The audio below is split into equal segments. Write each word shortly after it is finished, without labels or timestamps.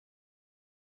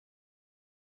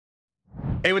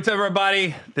Hey, what's up,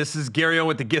 everybody? This is Gary Owen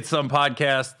with the Get Some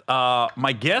podcast.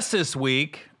 My guest this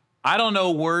week, I don't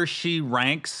know where she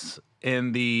ranks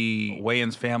in the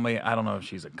Wayans family. I don't know if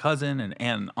she's a cousin, an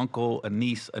aunt, an uncle, a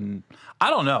niece, and I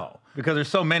don't know because there's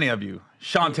so many of you.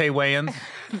 Chaunte Wayans.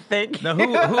 Thank you.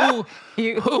 Now,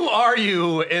 who are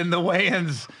you in the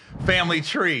Wayans family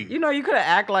tree? You know, you could have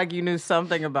act like you knew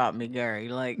something about me, Gary.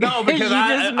 Like no, because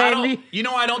I don't. me... You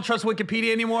know, I don't trust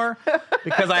Wikipedia anymore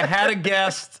because I had a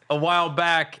guest a while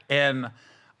back, and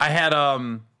I had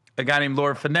a guy named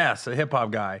Lord Finesse, a hip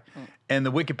hop guy, and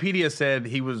the Wikipedia said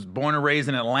he was born and raised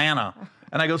in Atlanta.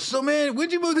 And I go, so man,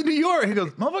 when'd you move to New York? He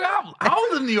goes, motherfucker, I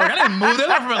was in New York. I didn't move there.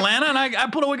 I'm from Atlanta. And I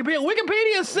put a Wikipedia.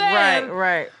 Wikipedia said.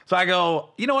 Right. So I go,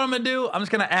 you know what I'm going to do? I'm just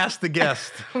going to ask the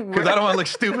guest because I don't want to look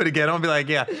stupid again. I'm going to be like,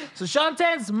 yeah. So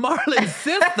Chaunte's Marlon's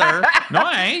sister. No,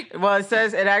 I ain't. Well,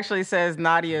 it actually says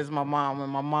Nadia is my mom,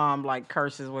 and my mom like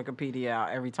curses Wikipedia out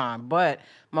every time. But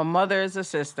my mother is a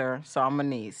sister, so I'm a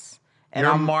niece. And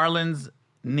You're I'm Marlon's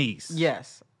niece.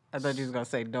 Yes. I thought you was gonna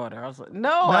say daughter. I was like,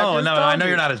 no, I know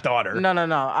you're not his daughter. No.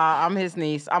 I'm his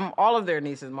niece. I'm all of their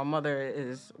nieces. My mother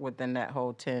is within that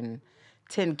whole 10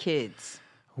 kids.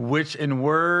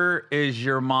 Where is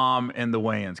your mom and the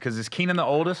Wayans? Because is Keenan the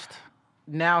oldest?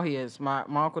 Now he is. My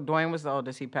Uncle Dwayne was the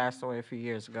oldest. He passed away a few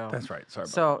years ago. That's right. Sorry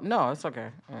about that. No, it's okay.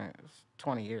 It was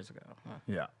 20 years ago.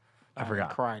 Yeah, I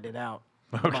forgot. Cried it out.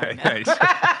 Okay, nice.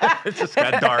 It just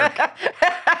got dark.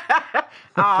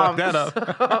 Fuck that up.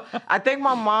 So, I think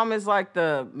my mom is like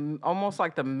almost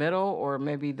like the middle, or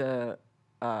maybe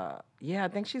I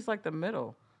think she's like the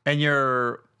middle. And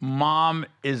your mom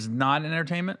is not in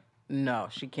entertainment? No,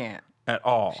 she can't. At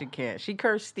all? She can't. She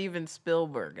cursed Steven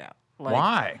Spielberg out.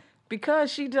 Why? Because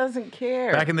she doesn't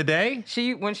care. Back in the day?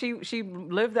 She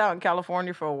lived out in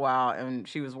California for a while, and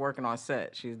she was working on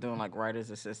set. She was doing like writer's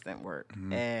assistant work.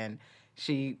 Mm-hmm. And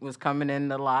she was coming in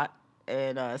the lot,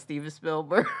 and Steven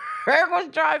Spielberg was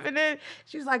driving in.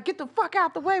 She was like, "Get the fuck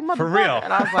out the way, motherfucker!" For real?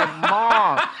 And I was like,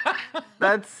 "Mom,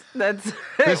 that's."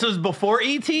 This was before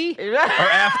E.T. or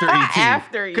after E.T.?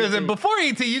 After E.T. Because before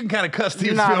E.T., you can kind of cuss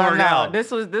Steven Spielberg out.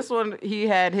 This one. He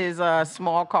had his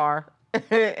small car,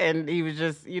 and he was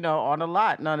just on the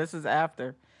lot. No, this is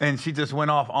after. And she just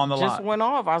went off on the lot. Just went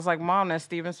off. I was like, "Mom, that's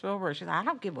Steven Spielberg." She's like, "I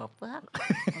don't give a fuck."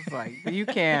 I was like, "You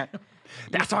can't."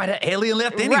 That's why the alien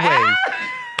left anyways.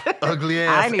 Ugly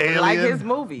ass I didn't even like his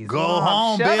movies. Go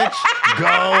home, bitch.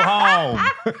 Go home.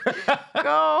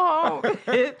 Go home,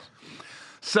 bitch.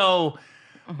 So,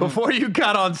 before you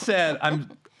got on set,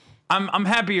 I'm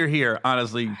happy you're here,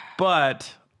 honestly.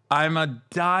 But I'm a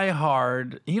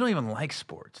diehard. You don't even like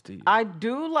sports, do you? I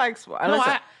do like sports.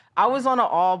 No, I was on an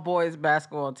all-boys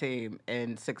basketball team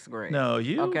in 6th grade. No,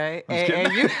 you? Okay.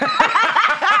 And you...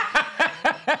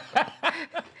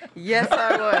 Yes,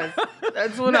 I was.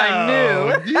 That's when I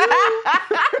knew.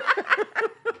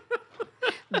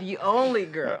 The only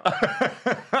girl.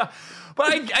 But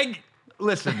I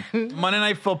listen, Monday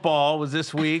Night Football was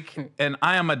this week, and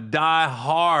I am a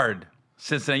die-hard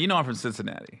Cincinnati. You know I'm from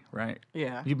Cincinnati, right?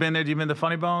 Yeah. You been there? You been to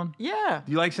Funny Bone? Yeah.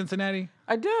 Do you like Cincinnati?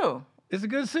 I do. It's a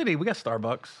good city. We got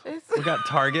Starbucks. We got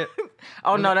Target.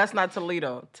 Oh, no, that's not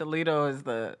Toledo. Toledo is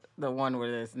the one where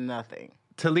there's nothing.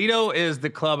 Toledo is the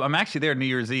club. I'm actually there New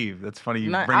Year's Eve. That's funny you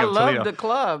bring up Toledo. I love the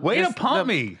club. Way to pump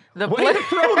me. Way to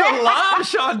throw the lob,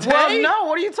 Chaunte. Well, no,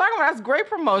 what are you talking about? That's great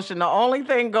promotion. The only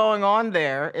thing going on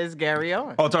there is Gary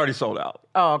Owen. Oh, it's already sold out.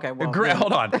 Oh, okay. Well,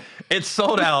 Hold on. It's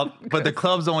sold out, but the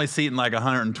club's only seating like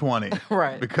 120.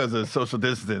 Right. Because of social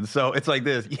distance. So it's like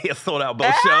this. Yeah, sold out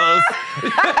both shows.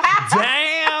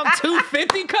 Damn,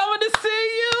 250 coming to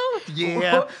see you?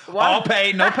 Yeah. All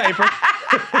paid, no paper.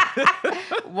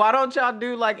 Why don't y'all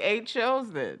do like 8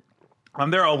 shows then?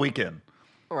 I'm there all weekend.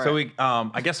 Right. So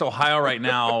I guess Ohio right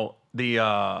now,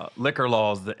 the liquor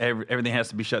laws, everything has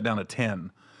to be shut down at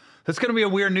 10. It's going to be a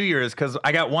weird New Year's because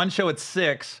I got one show at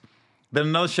 6, then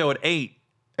another show at 8,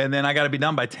 and then I got to be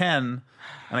done by 10. And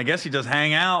I guess you just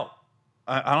hang out.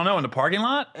 I don't know, in the parking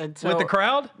lot with the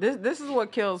crowd? This is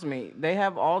what kills me. They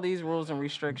have all these rules and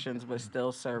restrictions, but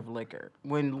still serve liquor.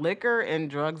 When liquor and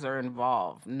drugs are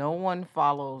involved, no one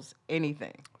follows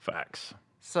anything. Facts.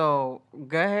 So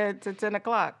go ahead to 10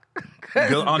 o'clock.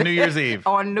 On New Year's Eve.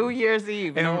 On New Year's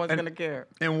Eve, no one's going to care.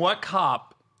 And what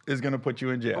cop is going to put you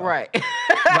in jail? Right.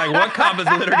 Like, what cop is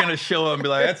literally going to show up and be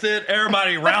like, that's it,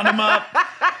 everybody, round them up?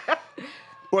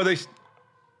 Or they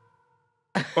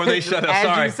shut up.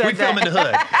 Sorry, we film in the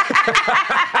hood.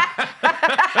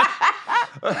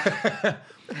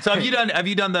 So have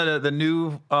you done the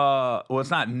new? Well, it's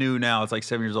not new now. It's like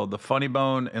 7 years old. The Funny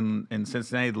Bone in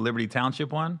Cincinnati, the Liberty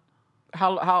Township one.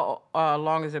 How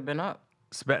long has it been up?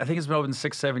 I think it's been open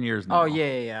 6-7 years now. Oh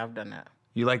yeah. I've done that.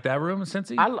 You like that room in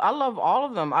Cincy? I love all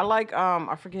of them. I like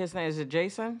I forget his name. Is it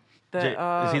Jason?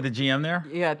 Is he the GM there?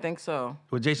 Yeah, I think so.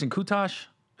 With Jason Kutash?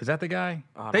 Is that the guy?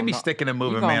 I They don't be know. sticking and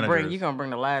moving You're managers. You're gonna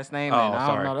bring the last name Oh, in. I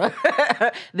don't know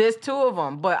that. There's 2 of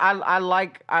them, but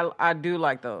I do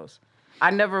like those.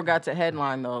 I never got to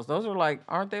headline those. Those are like,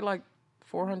 aren't they like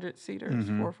 400 seaters,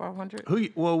 400 or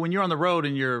 500? Well, when you're on the road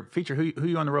in your feature, who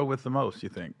you on the road with the most, you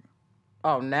think?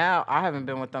 Oh, now I haven't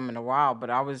been with them in a while, but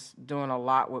I was doing a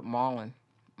lot with Marlon.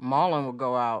 Marlon would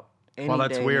go out any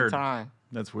That's day, weird. anytime.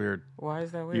 That's weird. Why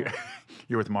is that weird?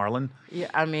 You're with Marlon? Yeah,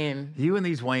 I mean, You and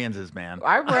these Wayanses, man.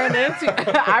 I ran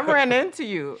into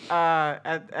you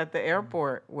at the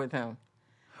airport with him.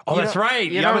 Oh, You that's don't- right.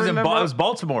 you Yeah, I don't was remember? it was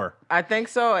Baltimore. I think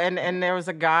so. And there was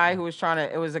a guy who was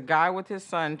it was a guy with his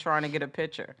son trying to get a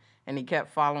picture, and he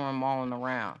kept following Marlon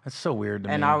around. That's so weird to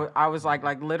And me. I was like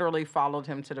literally followed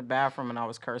him to the bathroom, and I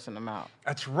was cursing him out.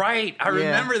 That's right. I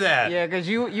remember that. Yeah, because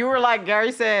you were like,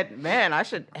 Gary said, man, I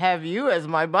should have you as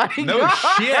my bodyguard. No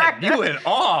shit. You went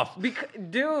off.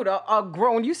 Dude,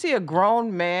 when you see a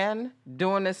grown man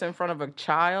doing this in front of a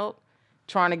child,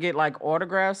 trying to get like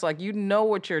autographs, like you know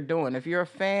what you're doing. If you're a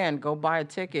fan, go buy a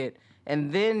ticket, and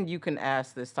then you can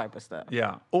ask this type of stuff.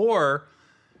 Yeah. Or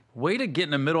way to get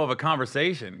in the middle of a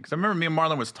conversation. Because I remember me and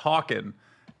Marlon was talking,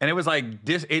 and it was like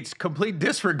it's complete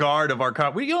disregard of our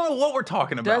we don't know what we're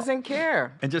talking about. Doesn't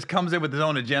care. And just comes in with his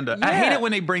own agenda. I hate Yeah. it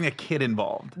when they bring a kid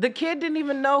involved. The kid didn't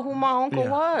even know who my uncle Yeah.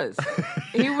 was.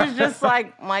 He was just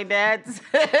like, my dad's.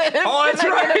 Oh, that's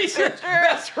Can I get a right. picture?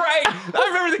 That's right. I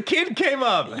remember the kid came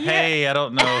up. Hey, I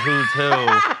don't know who's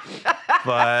who,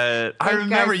 but I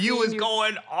remember you was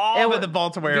going off at the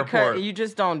Baltimore airport. You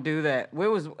just don't do that.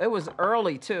 It was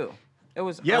early too. It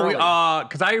was Yeah, early.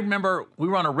 because I remember we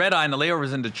were on a red eye and the layover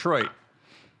was in Detroit,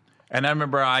 and I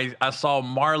remember I saw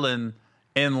Marlon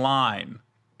in line,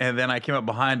 and then I came up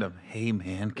behind him. Hey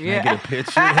man, can I get a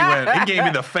picture? He gave me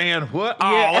the fan. What?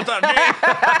 Oh, Yeah. what's up,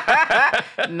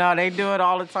 dude? No, they do it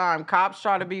all the time. Cops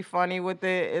try to be funny with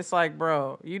it. It's like,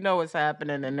 bro, you know what's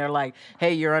happening, and they're like,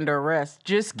 "Hey, you're under arrest."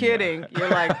 Just kidding. You're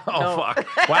like, Oh no.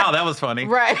 fuck! Wow, that was funny.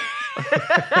 Right.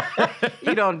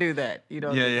 You don't do that. You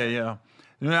don't. Yeah.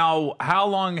 Now, how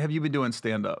long have you been doing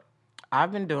stand up?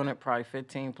 I've been doing it probably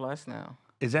 15 plus now.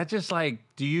 Is that just like,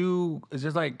 is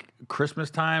this like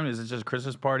Christmas time? Is it just a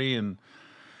Christmas party? And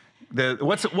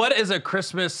what is a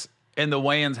Christmas in the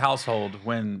Wayans household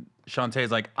when Chaunte is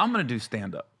like, I'm going to do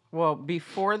stand up? Well,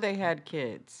 before they had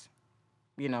kids,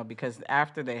 because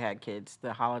after they had kids,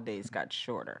 the holidays got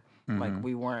shorter. Like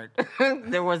we weren't,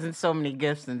 there wasn't so many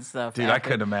gifts and stuff. Dude, I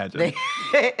couldn't imagine.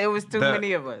 It was too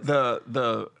many of us.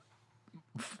 The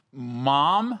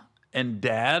mom and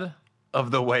dad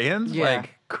of the Wayans,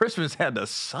 like Christmas had to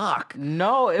suck.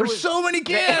 No, There's so many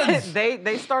kids.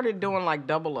 They started doing like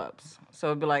double ups. So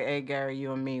it'd be like, hey, Gary,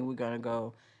 you and me, we're gonna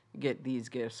go get these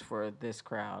gifts for this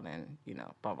crowd, and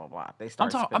blah blah blah. They I'm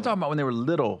talking about when they were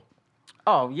little.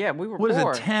 Oh yeah, we were What is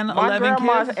poor. it, 10, my 11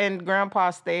 grandma kids? and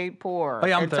grandpa stayed poor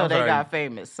I'm until they sorry. got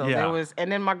famous. So Yeah. there was,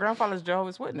 and then my grandfather's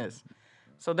Jehovah's Witness.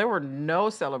 So there were no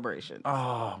celebrations.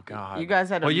 Oh God! You guys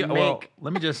had to make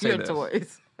let me just say your this: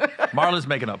 toys. Marlon's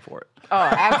making up for it. Oh,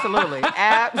 absolutely.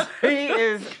 He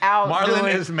is out.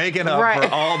 Marlon is making up for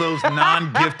all those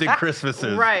non-gifted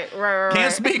Christmases. Right.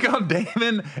 Can't speak on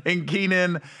Damon and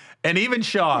Keenan and even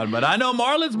Sean, but I know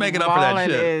Marlon's making up for that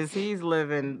shit. He's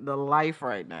living the life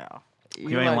right now.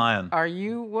 You ain't lying.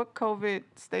 What COVID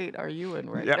state are you in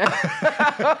right now?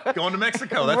 Yeah. Going to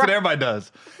Mexico. That's what everybody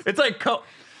does. It's like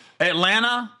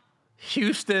Atlanta,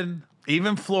 Houston,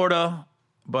 even Florida,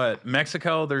 but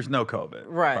Mexico, there's no COVID,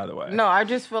 Right. by the way. No, I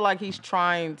just feel like he's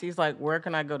trying. He's like, where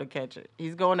can I go to catch it?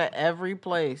 He's going to every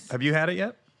place. Have you had it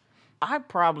yet? I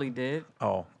probably did.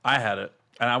 Oh, I had it,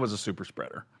 and I was a super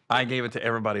spreader. I gave it to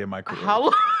everybody in my career. How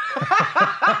long?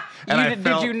 And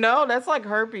Did you know? That's like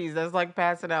herpes. That's like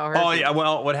passing out herpes. Oh yeah.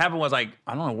 Well, what happened was I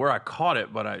don't know where I caught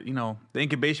it, but the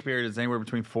incubation period is anywhere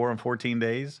between 4 and 14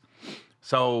 days.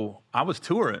 So I was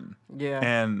touring. Yeah.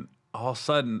 And all of a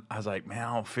sudden I was like, man,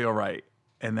 I don't feel right.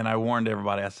 And then I warned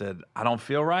everybody. I said, I don't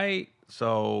feel right,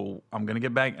 so I'm gonna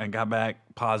get back. I got back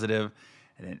positive.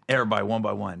 And then everybody, one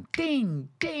by one, ding,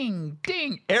 ding,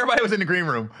 ding. Everybody was in the green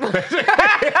room.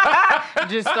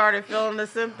 Just started feeling the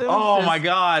symptoms. Oh my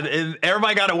God. And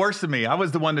everybody got it worse than me. I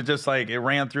was the one that just it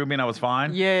ran through me and I was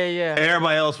fine. Yeah.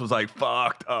 Everybody else was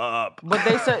fucked up. But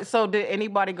they said, so did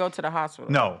anybody go to the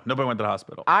hospital? No, nobody went to the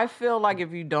hospital. I feel like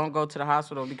if you don't go to the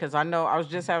hospital, because I know, I was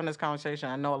just having this conversation,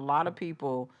 I know a lot of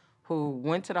people who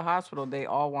went to the hospital, they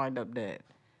all wind up dead.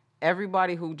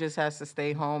 Everybody who just has to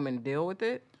stay home and deal with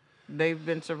it, they've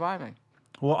been surviving.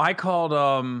 Well, I called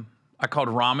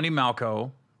Romany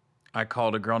Malco. I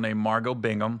called a girl named Margot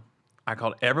Bingham. I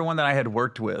called everyone that I had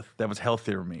worked with that was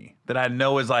healthier than me, that I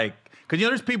know is like, because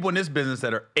there's people in this business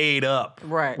that are ate up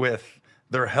with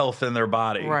their health and their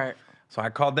body. Right. So I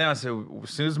called them. I said, as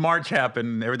soon as March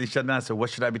happened, everything shut down. I said, what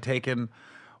should I be taking?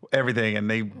 Everything. And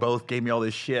they both gave me all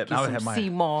this shit. Get some sea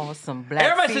moss, some black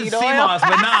Everybody seed said oil. sea moss,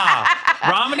 but nah.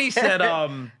 Romney said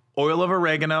oil of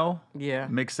oregano. Yeah.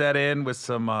 Mix that in with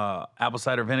some apple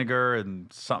cider vinegar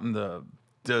and something to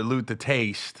dilute the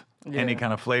taste. Any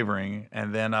kind of flavoring,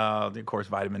 and then of course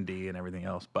vitamin D and everything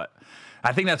else. But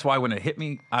I think that's why when it hit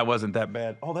me, I wasn't that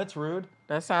bad. Oh, that's rude.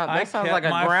 That sounds like a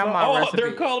grandma recipe.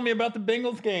 They're calling me about the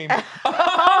Bengals game. They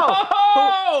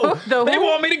Who?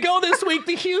 want me to go this week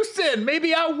to Houston.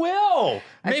 Maybe I will.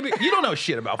 Maybe you don't know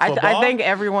shit about football. I think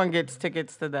everyone gets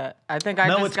tickets to that. I think I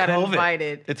just got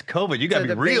invited. It's COVID. You got to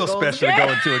be real Bengals special to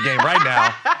go into a game right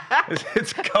now.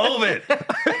 It's COVID.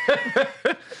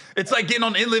 It's like getting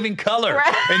on In Living Color,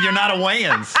 and you're not a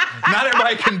Wayans. Not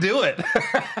everybody can do it.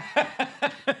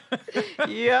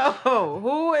 Yo,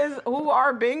 who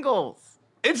are Bengals?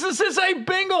 It's the Cincinnati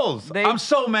Bengals. I'm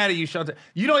so mad at you, Chaunte.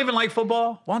 You don't even like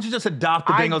football? Why don't you just adopt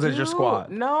the Bengals as your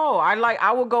squad? No,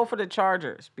 I would go for the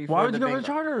Chargers before. Why would you go Bengals. for the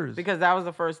Chargers? Because that was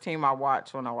the first team I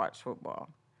watched when I watched football.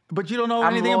 But you don't know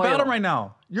anything about them right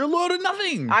now. You're loyal to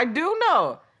nothing. I do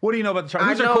know. What do you know about the Chargers?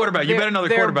 Who's their quarterback? You better know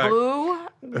the quarterback. Blue,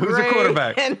 who's the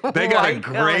quarterback? They got a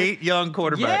great young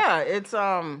quarterback. Yeah, it's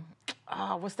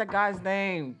what's that guy's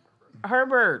name?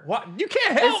 Herbert. What? You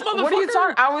can't help, motherfucker. What are you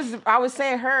talking? I was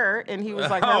saying her, and he was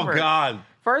like Herbert. Oh God.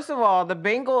 First of all, the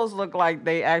Bengals look like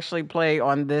they actually play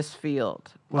on this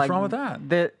field. What's wrong with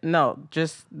that? No,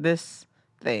 just this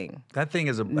thing. That thing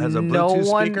has a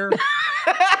Bluetooth speaker.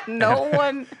 No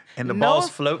one. And the ball's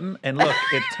floating, and look,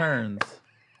 it turns.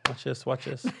 Watch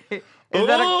this. Is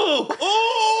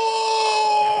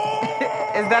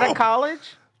that a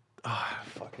college?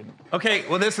 Okay,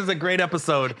 well, this is a great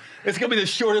episode. It's going to be the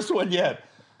shortest one yet.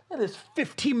 This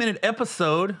 15-minute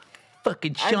episode.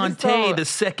 Fucking Chaunte, the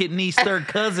second niece, third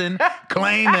cousin,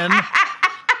 claiming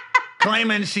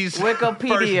she's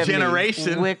Wikipedia first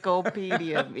generation.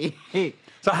 Wikipedia me.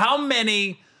 So how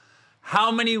many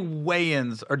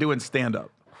Wayans are doing stand-up?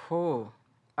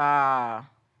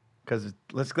 Because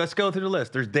let's go through the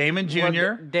list. There's Damon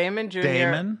Jr. Damon Jr.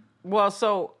 Damon. Well,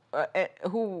 so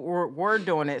who were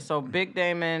doing it? So Big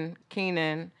Damon,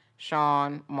 Keenan,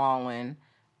 Sean, Marlon.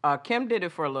 Kim did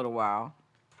it for a little while.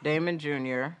 Damon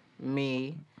Jr.,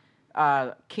 me,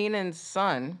 Keenan's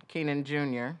son, Keenan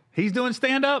Jr. He's doing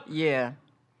stand-up? Yeah.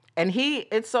 And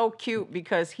it's so cute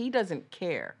because he doesn't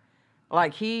care.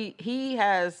 Like he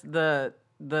has the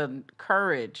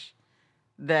courage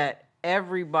that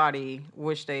everybody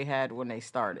wished they had when they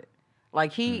started.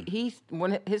 Like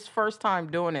when his first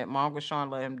time doing it, my Uncle Sean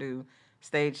let him do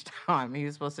stage time. He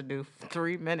was supposed to do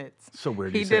 3 minutes. So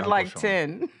weird. He did like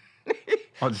 10.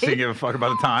 Oh, does he give a fuck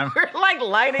about the time? We're like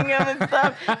lighting him and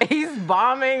stuff. He's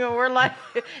bombing, and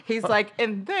he's like,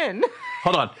 and then.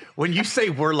 Hold on. When you say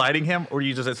we're lighting him, or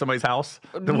you just at somebody's house?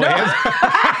 The No. Wayans?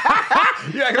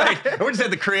 Yeah, like, we're just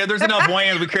at the crib. There's enough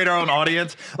Wayans. We create our own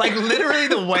audience. Like, literally,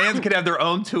 the Wayans could have their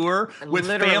own tour with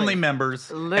family members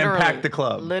and pack the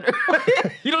club.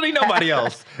 You don't need nobody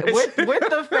else. with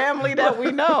the family that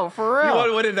we know, for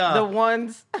real. What did the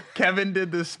ones. Kevin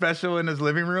did this special in his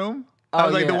living room? I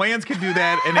was like, the Wayans could do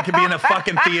that, and it could be in a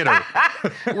fucking theater.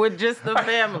 With just the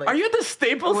family. Are you at the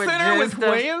Staples Center with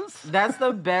Wayans? That's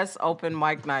the best open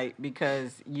mic night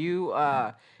because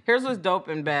here's what's dope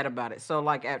and bad about it. So,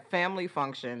 like, at family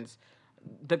functions,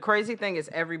 the crazy thing is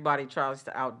everybody tries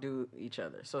to outdo each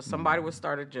other. So somebody would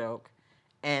start a joke,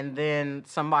 and then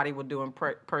somebody would do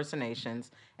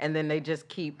impersonations, and then they just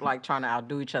keep, like, trying to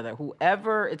outdo each other.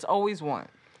 Whoever, it's always one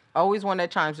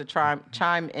that chimes to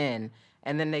chime in.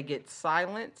 And then they get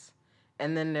silence,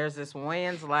 and then there's this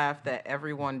Wayans laugh that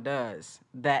everyone does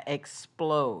that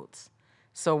explodes.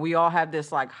 So we all have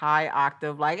this like high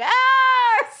octave, like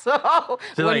So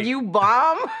when like, you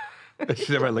bomb, is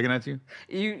everybody looking at you?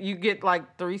 You get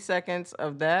like 3 seconds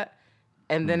of that,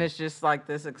 and then it's just like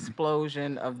this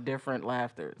explosion of different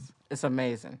laughters. It's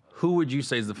amazing. Who would you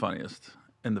say is the funniest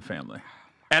in the family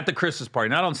at the Christmas party,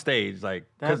 not on stage? Like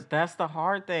that's the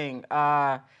hard thing.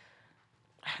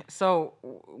 So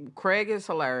Craig is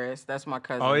hilarious. That's my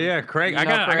cousin. Oh yeah, Craig. I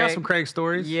got some Craig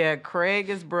stories. Yeah,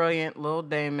 Craig is brilliant. Lil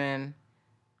Damon.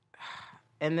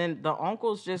 And then the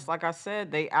uncles, just like I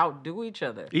said, they outdo each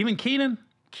other. Even Keenan.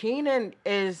 Keenan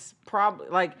is probably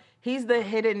like he's the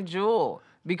hidden jewel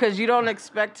because you don't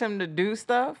expect him to do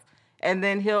stuff, and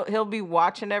then he'll be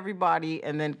watching everybody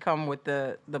and then come with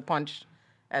the punch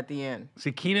at the end.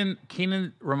 See,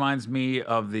 Keenan reminds me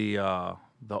of the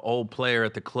the old player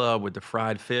at the club with the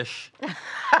fried fish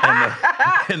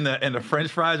and the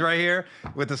French fries right here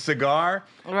with the cigar,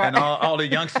 Right. and all the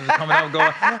youngsters are coming up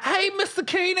going, "Hey, Mr.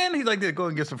 Keenan," he's like, "Go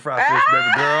and get some fried fish,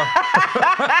 baby girl."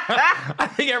 I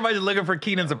think everybody's looking for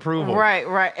Keenan's approval. Right.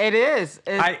 It is.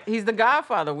 He's the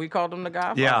Godfather. We called him the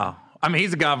Godfather. Yeah, I mean,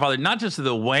 he's the Godfather, not just of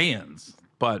the Wayans,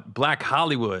 but Black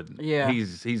Hollywood. Yeah.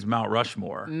 He's Mount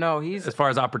Rushmore. No, he's As far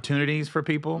as opportunities for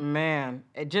people. man.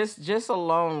 It just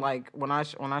alone, like when I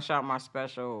shot my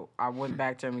special, I went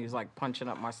back to him. He was like punching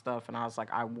up my stuff, and I was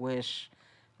like, I wish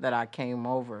that I came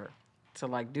over to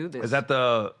like do this. Is that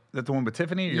the one with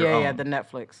Tiffany? Or Yeah, the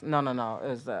Netflix. No. It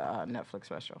was the Netflix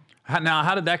special.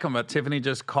 How did that come about? Tiffany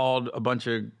just called a bunch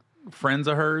of friends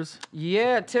of hers.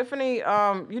 Yeah, Tiffany,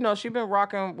 she been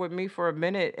rocking with me for a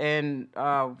minute, and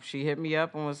she hit me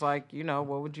up and was like,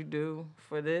 what would you do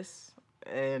for this?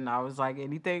 And I was like,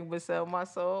 anything but sell my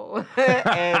soul.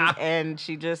 and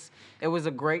she just, it was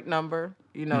a great number,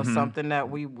 something that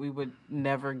we would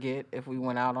never get if we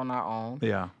went out on our own.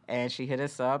 Yeah. And she hit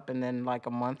us up, and then like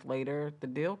a month later, the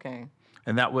deal came.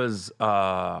 And that was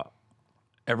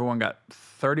everyone got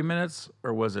 30 minutes,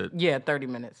 or was it? Yeah, 30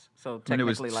 minutes. So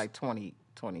technically was like 20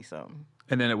 something.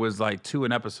 And then it was like 2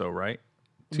 an episode, right?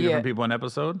 Two Yeah. different people an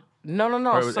episode? No.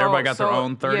 Or everybody got their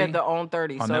own 30? Yeah, their own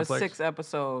 30. on So Netflix? it's 6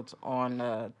 episodes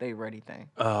on They Ready thing.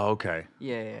 Oh, okay.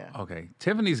 Yeah. Okay.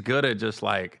 Tiffany's good at just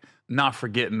like not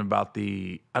forgetting about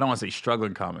I don't want to say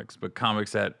struggling comics, but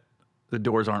comics that the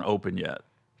doors aren't open yet.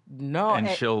 No, And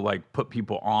she'll like put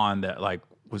people on that like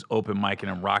was open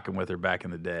micing and rocking with her back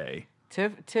in the day.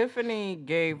 Tiffany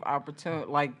gave opportunity.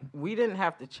 Like, we didn't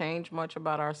have to change much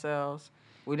about ourselves.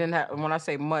 We didn't have, when I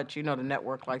say much, the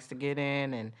network likes to get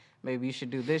in and maybe you should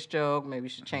do this joke, maybe you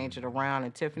should change it around.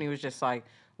 And Tiffany was just like,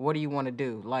 what do you want to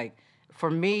do? Like, for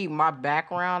me, my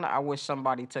background, I wish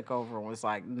somebody took over and was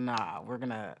like, nah, we're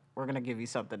gonna give you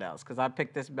something else. Because I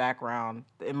picked this background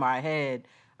in my head,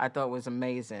 I thought was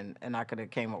amazing, and I could have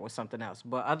came up with something else.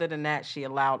 But other than that, she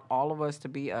allowed all of us to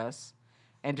be us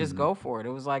and just go for it. It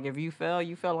was like, if you fell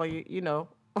on,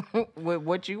 with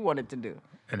what you wanted to do.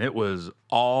 And it was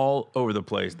all over the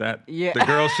place. The Yeah.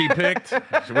 girl she picked,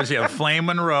 she had Flame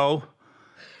Monroe.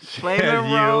 Flame had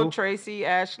Monroe, you. Tracy,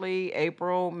 Ashley,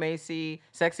 April, Macy,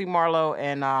 Sexy Marlowe,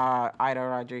 and Ida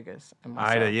Rodriguez. And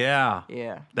myself. Ida, yeah.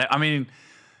 Yeah. I mean,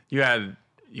 you had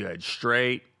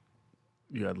straight,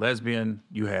 you had lesbian,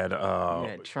 you had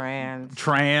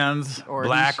trans, Or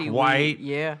black, he, she, white, we.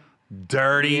 Yeah.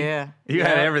 dirty. Yeah. You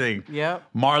had everything. Yep.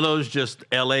 Marlowe's just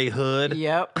L.A. hood.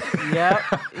 Yep.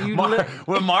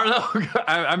 When Marlo,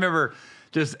 I remember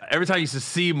just every time I used to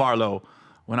see Marlo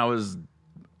when I was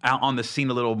out on the scene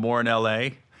a little more in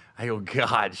L.A., I go,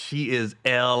 God, she is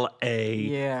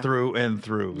L.A. through and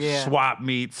through. Yeah. Swap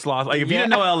meet, sloth. Like, if you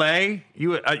didn't know L.A.,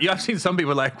 I've seen some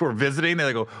people like were visiting,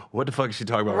 they go, what the fuck is she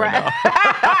talking about right now?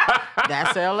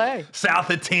 That's L.A. South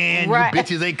of 10, Right. you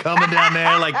bitches ain't coming down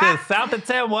there like this. South of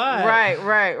 10 what?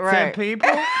 Right. 10 people?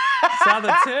 South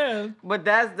of 10. But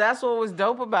that's what was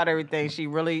dope about everything. She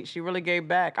really gave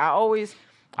back. I always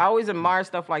admire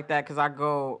stuff like that because I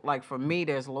go, like, for me,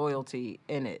 there's loyalty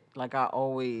in it. Like, I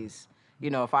always,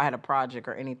 if I had a project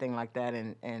or anything like that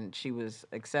and she was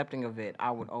accepting of it,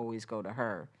 I would always go to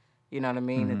her. You know what I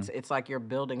mean? Mm-hmm. It's like you're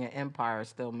building an empire,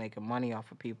 still making money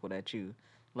off of people that you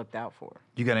looked out for.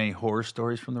 You got any horror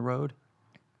stories from the road?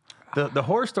 The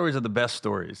horror stories are the best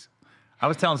stories. I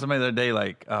was telling somebody the other day,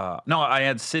 like, no, I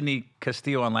had Sydney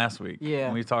Castillo on last week. Yeah.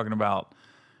 And we were talking about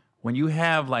when you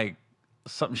have, like,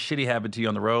 something shitty happen to you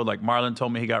on the road. Like, Marlon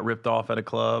told me he got ripped off at a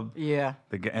club. Yeah.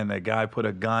 And the guy put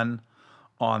a gun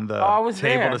on the I was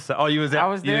table. there. You was there? I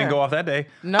was You didn't there. go off that day?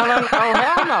 No. Oh,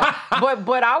 hell no.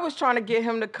 But I was trying to get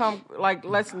him to come, like,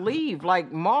 let's leave.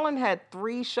 Like, Marlon had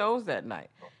 3 shows that night.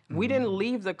 We didn't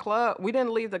leave the club. We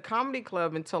didn't leave the comedy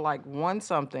club until like 1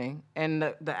 something. And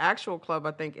the actual club,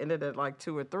 I think, ended at like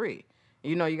 2 or 3.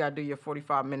 You got to do your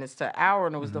 45 minutes to an hour.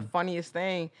 And it was the funniest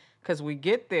thing because we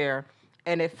get there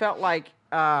and it felt like,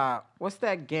 what's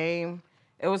that game?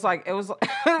 It was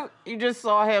you just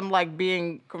saw him like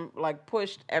being like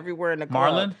pushed everywhere in the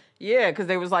club. Marlon? Yeah, because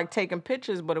they was like taking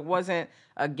pictures, but it wasn't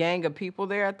a gang of people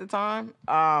there at the time.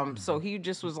 So he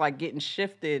just was like getting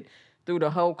shifted through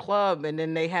the whole club, and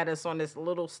then they had us on this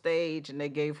little stage, and they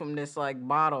gave him this like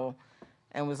bottle,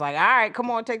 and was like, "All right,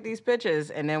 come on, take these pictures."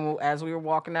 And then as we were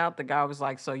walking out, the guy was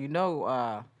like, "So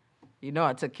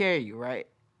I took care of you, right?"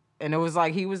 And it was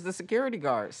like he was the security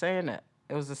guard saying that.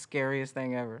 It was the scariest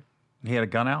thing ever. He had a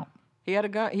gun out? He had a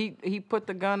gun. He put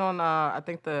the gun on. I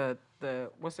think the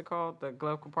what's it called? The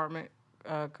glove compartment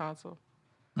console.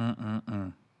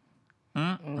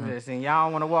 Listen, y'all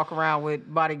don't want to walk around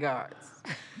with bodyguards.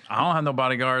 I don't have no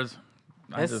bodyguards.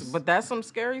 But that's some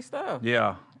scary stuff.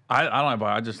 Yeah. I don't know.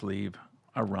 I just leave.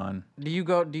 I run. Do you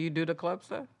do the club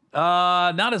stuff?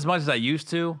 Not as much as I used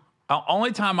to.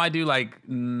 Only time I do like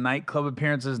nightclub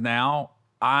appearances now,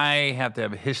 I have to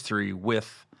have a history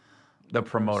with the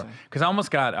promoter. Because I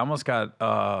almost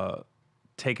got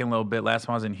taken a little bit last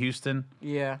time I was in Houston.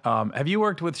 Yeah. Have you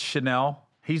worked with Chanel?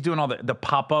 He's doing all the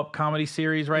pop-up comedy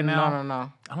series right now. No.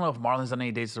 I don't know if Marlon's done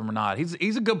any dates with him or not.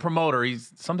 He's a good promoter.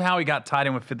 Somehow he got tied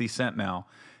in with 50 Cent now.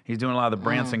 He's doing a lot of the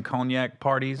Branson cognac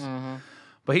parties. Mm-hmm.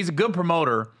 But he's a good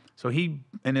promoter. So he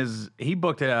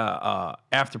booked a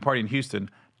after party in Houston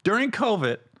during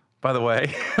COVID, by the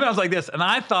way. And I was like this, and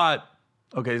I thought,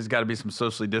 okay, there's got to be some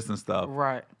socially distant stuff.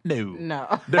 Right.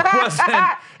 No. There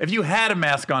wasn't. If you had a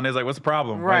mask on, it's like, what's the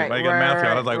problem? Right. Why you got a mask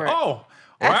on? I was like, oh.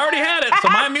 Well, I already had it, so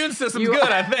my immune system's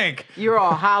good, I think. You're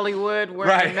all Hollywood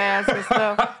wearing masks and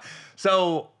stuff.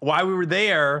 So while we were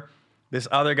there, this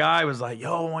other guy was like,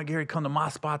 yo, I want Gary to come to my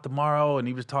spot tomorrow. And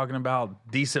he was talking about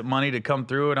decent money to come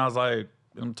through. And I was like,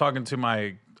 I'm talking to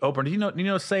my opener. Do you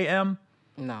know Say M?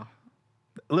 No.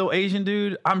 Little Asian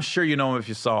dude? I'm sure you know him if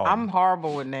you saw him. I'm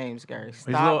horrible with names, Gary. He's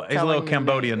a little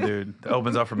Cambodian dude that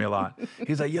opens up for me a lot.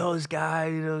 He's like, yo, this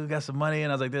guy, got some money.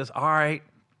 And I was like this, all right.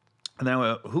 And then I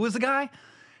went, who is the guy?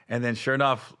 And then sure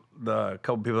enough, the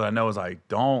couple people that I know was like,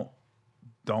 don't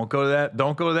go to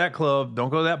that club, don't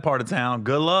go to that part of town.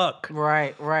 Good luck.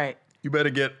 Right. You better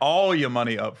get all your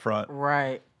money up front.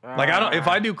 Right. Like if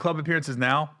I do club appearances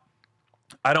now,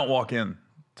 I don't walk in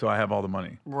till I have all the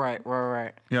money. Right. You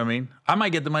know what I mean? I might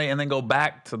get the money and then go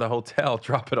back to the hotel,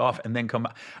 drop it off, and then come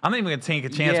back. I'm not even gonna take a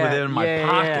chance with it in my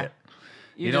pocket.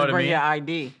 You know what I mean? Your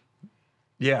ID.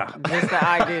 Yeah. Just the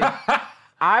ID.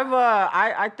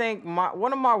 I think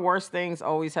one of my worst things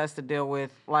always has to deal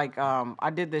with, like, I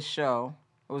did this show.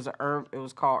 It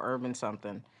was called Urban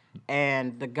something,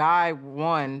 and the guy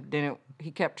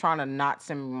he kept trying to not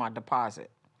send me my deposit.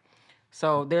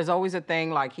 So there's always a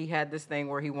thing, like he had this thing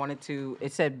where he wanted to,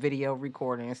 it said video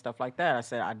recording and stuff like that. I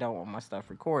said, I don't want my stuff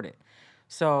recorded.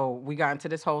 So we got into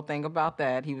this whole thing about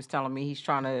that. He was telling me he's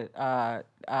trying to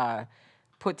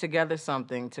put together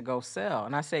something to go sell.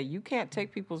 And I said, you can't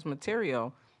take people's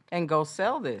material and go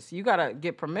sell this. You got to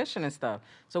get permission and stuff.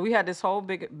 So we had this whole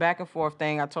big back and forth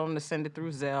thing. I told him to send it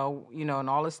through Zelle, and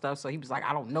all this stuff. So he was like,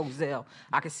 I don't know Zelle.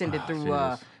 I can send it through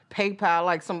PayPal,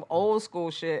 like some old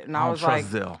school shit. And I was like,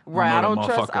 Zelle. Right, I don't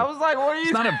trust. I was like, what are you?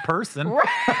 It's not in person. Right.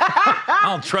 I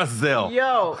don't trust Zelle.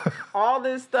 Yo, all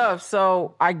this stuff.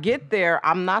 So I get there.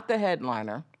 I'm not the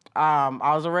headliner.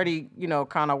 I was already,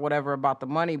 kind of whatever about the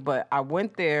money, but I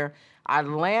went there, I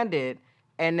landed,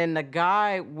 and then the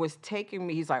guy was taking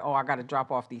me, he's like, oh, I got to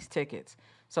drop off these tickets.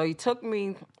 So he took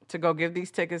me to go give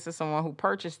these tickets to someone who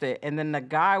purchased it, and then the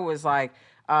guy was like,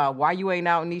 why you ain't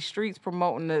out in these streets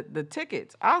promoting the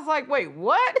tickets? I was like, wait,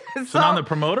 what? So now I'm the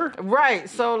promoter? Right.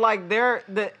 So, like,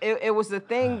 it was the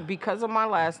thing because of my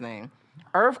last name.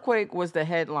 Earthquake was the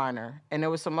headliner, and there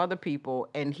was some other people,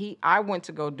 and I went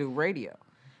to go do radio.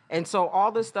 And so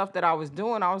all the stuff that I was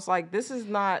doing, I was like, this is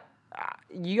not,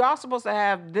 y'all supposed to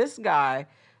have this guy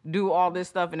do all this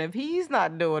stuff. And if he's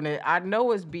not doing it, I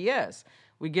know it's BS.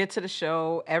 We get to the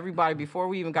show, everybody, before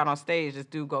we even got on stage, this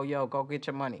dude go, yo, go get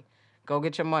your money. Go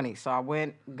get your money. So I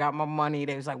went, got my money.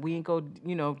 They was like, we ain't go,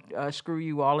 screw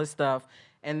you, all this stuff.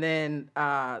 And then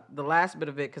the last bit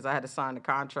of it, because I had to sign the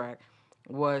contract,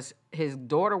 was his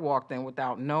daughter walked in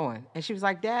without knowing. And she was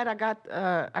like, Dad, I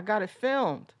got it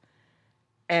filmed.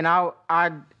 And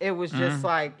it was just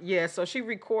like, yeah, so she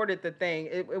recorded the thing.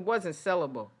 It wasn't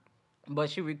sellable, but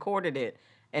she recorded it.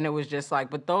 And it was just like,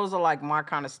 but those are like my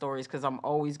kind of stories because I'm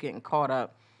always getting caught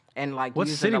up and like what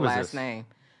using the last this? Name.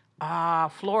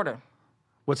 Florida.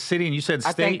 What city? And you said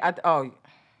state?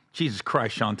 Jesus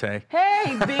Christ, Chaunte.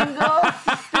 Hey, bingo.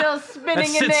 Still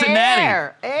spinning in the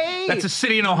air. Hey. That's a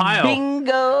city in Ohio.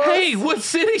 Bingo. Hey, what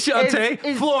city,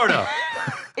 Chaunte? Florida.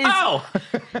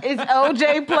 Is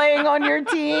OJ playing on your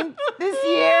team this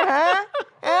year, huh?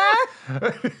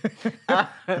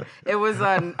 It was,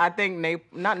 I think,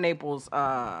 not Naples.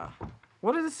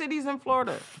 What are the cities in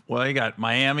Florida? Well, you got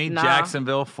Miami,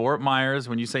 Jacksonville, Fort Myers.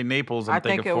 When you say Naples, I'm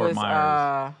thinking Fort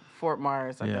Myers. Fort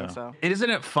Myers, I think so. Isn't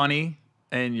it funny,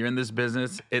 and you're in this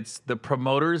business, it's the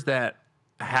promoters that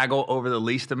haggle over the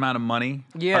least amount of money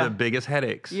are the biggest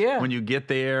headaches. Yeah. When you get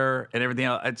there and everything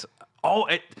else,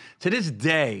 to this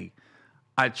day,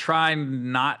 I try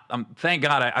not, thank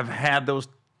God I've had those,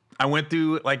 I went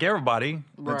through, like everybody,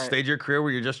 that stage of your career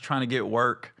where you're just trying to get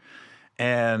work,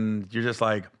 and you're just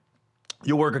like,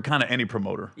 you'll work at kind of any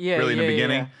promoter, really, in the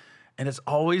beginning. Yeah. And it's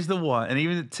always the one. And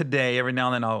even today, every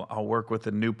now and then, I'll work with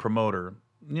a new promoter.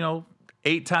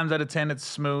 8 times out of 10, it's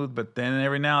smooth, but then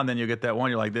every now and then you'll get that one,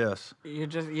 you're like this. You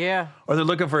just, yeah. Or they're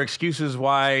looking for excuses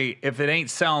why, if it ain't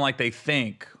selling like they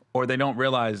think, or they don't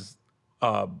realize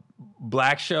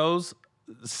black shows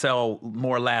sell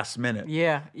more last minute.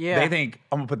 Yeah, yeah. They think,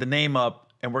 I'm going to put the name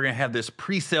up and we're going to have this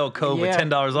pre-sale code with Yeah,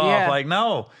 $10 off. yeah. Like,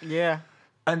 no. Yeah.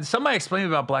 And somebody explained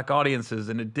about black audiences,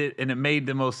 and it made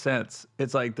the most sense.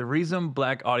 It's like the reason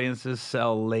black audiences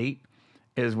sell late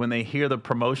is when they hear the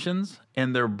promotions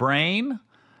in their brain,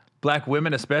 black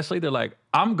women especially, they're like,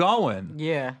 I'm going.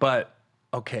 Yeah. But,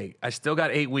 okay, I still got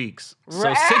 8 weeks. So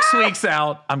Right. 6 weeks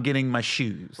out, I'm getting my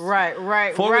shoes. Right,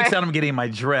 4 weeks out, I'm getting my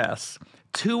dress.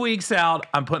 2 weeks out,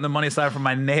 I'm putting the money aside for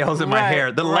my nails and my Right,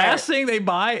 hair. The right. last thing they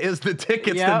buy is the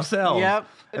tickets Yep, themselves. yep.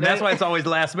 And that's why it's always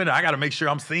last minute. I got to make sure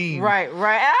I'm seen. Right,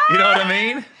 right. You know what I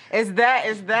mean? Is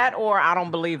that or I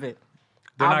don't believe it.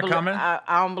 They're I not belie- coming? I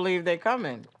don't believe they're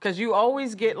coming. Because you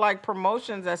always get like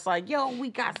promotions that's like, yo, we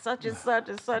got such and such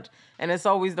and such. And it's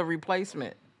always the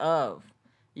replacement of.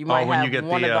 You might when have you get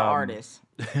one the, of the artists.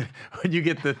 When you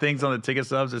get the things on the ticket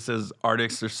stubs, it says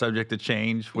artists are subject to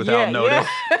change without notice.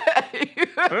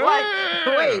 Like,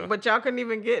 wait, but y'all couldn't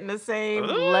even get in the same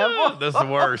level? That's the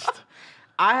worst.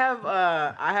 I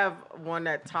have one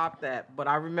that topped that, but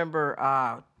I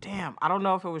remember, damn, I don't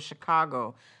know if it was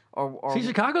Chicago or See,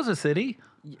 Chicago's a city.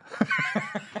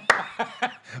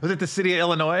 Was it the city of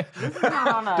Illinois?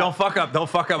 No. Don't fuck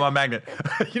up my magnet.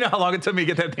 You know how long it took me to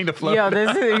get that thing to float? Yo,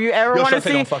 this is, if you ever Yo, want to Chaunte,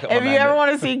 see, don't fuck up my if you magnet. ever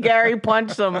want to see Gary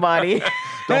punch somebody,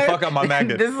 Don't fuck up my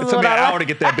magnet. This is It took what me an I hour to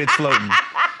get that bitch floating.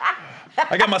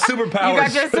 I got my superpowers. you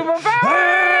got your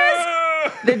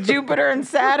superpowers. The Jupiter and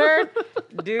Saturn,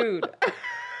 dude.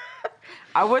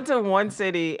 I went to one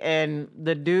city and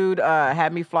the dude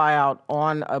had me fly out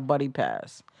on a buddy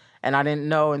pass, and I didn't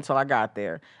know until I got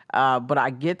there. But I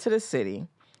get to the city,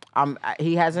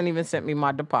 he hasn't even sent me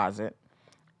my deposit,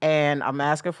 and I'm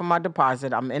asking for my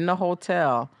deposit. I'm in the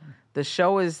hotel. The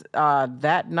show is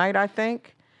that night, I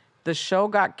think. The show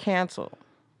got canceled.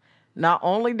 Not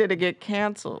only did it get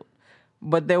canceled,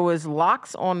 but there was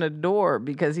locks on the door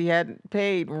because he hadn't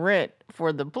paid rent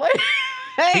for the place.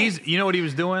 You know what he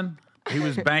was doing? He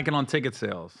was banking on ticket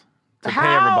sales to pay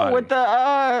How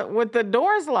everybody. with the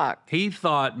doors locked? He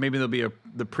thought maybe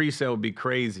the pre-sale would be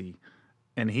crazy,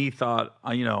 and he thought,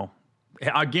 I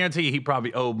guarantee you he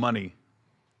probably owed money.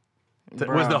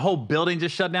 Was the whole building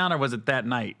just shut down, or was it that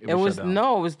night? It was shut down?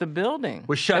 no, it was the building.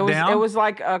 Was shut it was, down? It was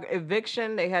like a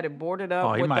eviction. They had it boarded up.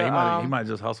 Oh, he with might the, he might have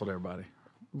just hustled everybody.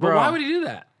 Bro. But why would he do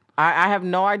that? I have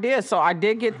no idea. So I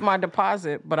did get my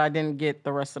deposit, but I didn't get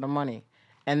the rest of the money.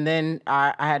 And then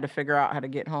I had to figure out how to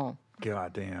get home.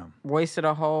 God damn. Wasted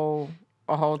a whole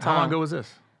time. How long ago was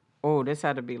this? Oh, this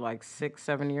had to be like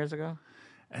 6-7 years ago.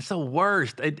 It's the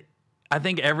worst. I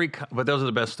think but those are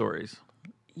the best stories.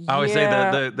 I always say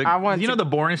the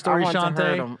boring story,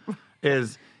 Chaunte,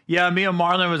 is me and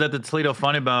Marlon was at the Toledo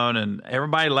Funny Bone and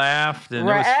everybody laughed and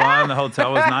it was fun. The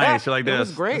hotel was nice. You're like, this. It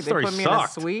was great. This story They put me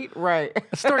sucked. in a suite. Right.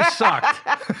 The story sucked.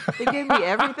 They gave me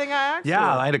everything I asked for.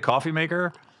 I had a coffee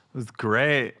maker. It was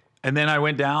great. And then I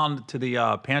went down to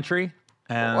the pantry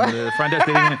and the front desk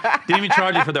didn't even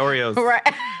charge you for the Oreos.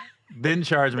 Right. Didn't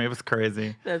charge me. It was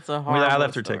crazy. That's a horrible I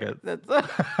left her story. ticket.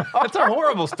 That's a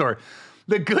horrible story.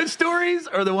 The good stories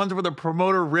are the ones where the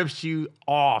promoter rips you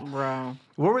off. Bro.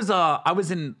 Where was I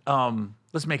was in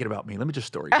let's make it about me. Let me just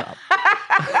story top.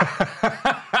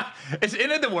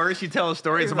 Isn't it the worst? You tell a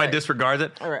story and somebody Right. disregards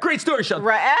it. Right. Great story, Sean.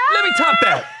 Right. Let me top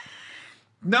that.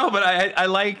 No, but I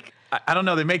like I don't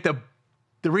know, they make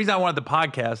the reason I wanted the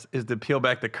podcast is to peel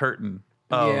back the curtain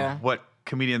of what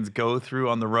comedians go through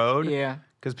on the road. Yeah.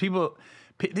 Because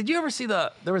did you ever see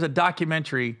there was a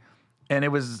documentary and it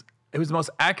was the most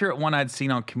accurate one I'd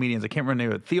seen on comedians. I can't remember the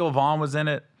name of it. Theo Vaughn was in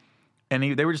it. And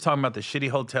they were just talking about the shitty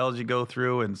hotels you go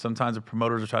through, and sometimes the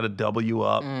promoters will try to double you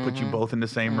up, put you both in the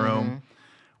same room.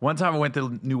 One time I went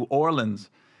to New Orleans,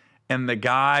 and the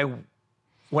guy,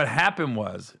 what happened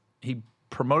was he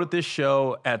promoted this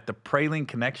show at the Praline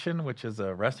Connection, which is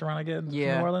a restaurant, I guess, in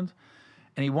New Orleans.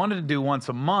 And he wanted to do once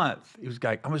a month. He was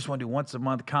like, I just want to do once a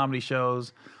month comedy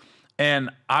shows.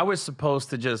 And I was supposed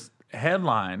to just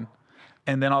headline,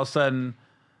 and then all of a sudden,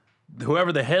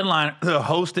 whoever the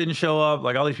host didn't show up,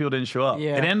 like all these people didn't show up.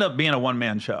 Yeah. It ended up being a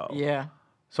one-man show. Yeah.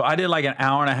 So I did like an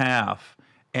hour and a half,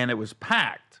 and it was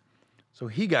packed. So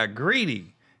he got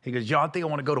greedy. He goes, y'all think I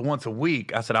want to go to once a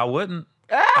week? I said, I wouldn't.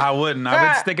 I wouldn't. I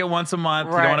would stick it once a month.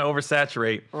 Right. You don't want to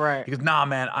oversaturate. Right. He goes, nah,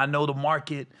 man, I know the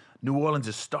market. New Orleans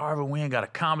is starving. We ain't got a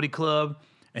comedy club.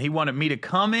 And he wanted me to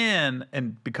come in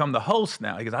and become the host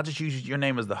now. He goes, I'll just use your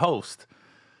name as the host.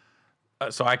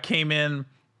 So I came in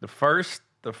the first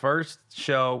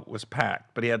show was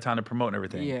packed, but he had time to promote and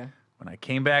everything. Yeah. When I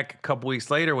came back a couple weeks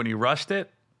later, when he rushed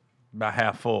it, about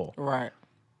half full. Right.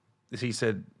 He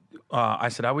said, I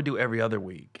said, I would do every other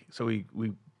week. So he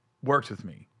worked with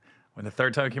me. When the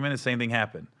third time I came in, the same thing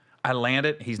happened. I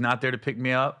landed. He's not there to pick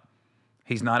me up.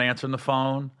 He's not answering the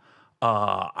phone.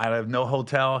 I have no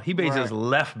hotel. He basically just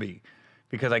left me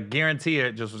because I guarantee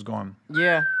it just was going.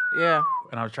 Yeah, yeah.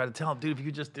 And I was trying to tell him, dude, if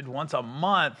you just did once a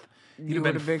month, you'd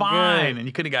have been good. fine. And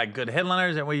you could have got good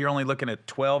headliners. That way you're only looking at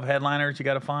 12 headliners you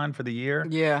got to find for the year.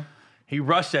 Yeah. He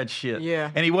rushed that shit.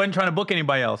 Yeah. And he wasn't trying to book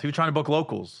anybody else. He was trying to book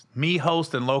locals. Me,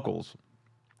 host, and locals.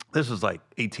 This was like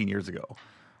 18 years ago.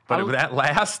 But that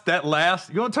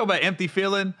last, you want to talk about empty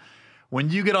feeling? When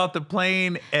you get off the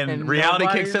plane and reality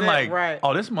kicks in, like,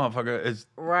 oh, this motherfucker is.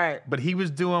 Right. But he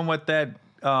was doing what that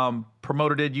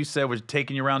promoter did, you said, was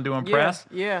taking you around doing press.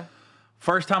 Yeah.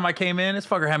 First time I came in, this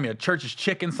fucker had me a Church's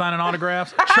Chicken signing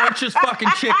autographs. Church's fucking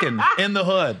Chicken in the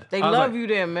hood. They love you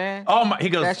then, man. Oh, my. He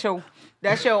goes.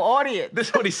 That's your audience. This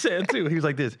is what he said, too. He was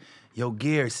like this. Yo,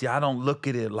 Gary, see, I don't look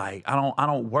at it like, I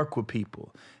don't work with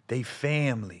people. They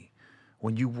family.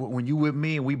 When you with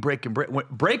me and we breaking bread.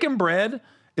 Breaking bread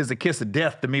is a kiss of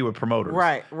death to me with promoters.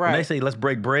 Right. When they say, let's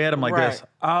break bread, I'm like this.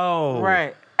 Oh.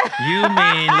 Right. You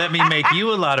mean let me make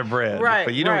you a lot of bread. Right.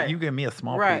 But you don't. You give me a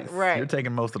small piece. Right. You're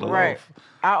taking most of the loaf.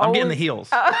 I'm getting the heels.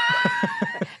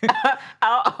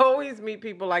 I'll always meet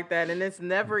people like that, and it's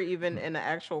never even in an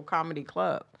actual comedy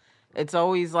club. It's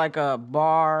always like a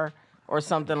bar or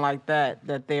something like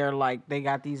that they're like, they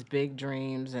got these big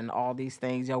dreams and all these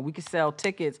things. Yo, we could sell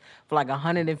tickets for like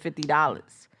 $150.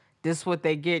 This is what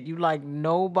they get. You like,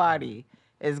 nobody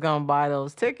is going to buy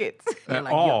those tickets. At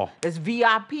like, all. It's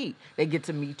VIP. They get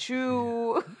to meet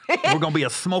you. We're going to be a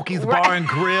Smokies Bar and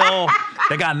Grill.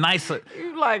 They got nice.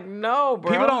 You're like, no,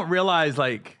 bro. People don't realize,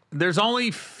 like, there's only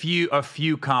a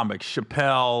few comics,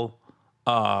 Chappelle,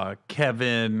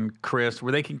 Kevin, Chris,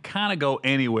 where they can kind of go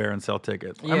anywhere and sell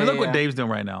tickets. I mean, look what Dave's doing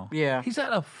right now. Yeah. He's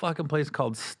at a fucking place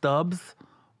called Stubbs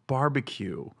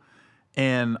Barbecue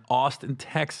in Austin,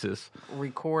 Texas.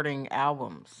 Recording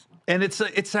albums. And it's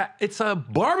a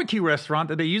barbecue restaurant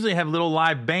that they usually have little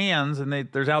live bands and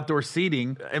there's outdoor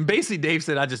seating. And basically Dave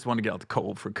said, I just want to get out the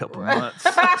cold for a couple months.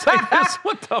 It's like this,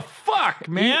 what the fuck,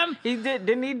 man?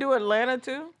 Didn't he do Atlanta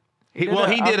too? He did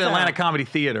Atlanta Comedy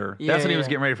Theater. That's when he was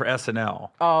getting ready for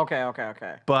SNL. Oh,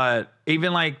 okay. But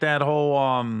even like that whole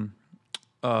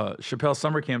Chappelle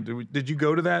summer camp, did you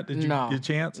go to that? Did you get a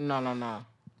chance? No.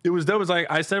 It was dope. It was like,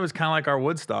 I said, it was kind of like our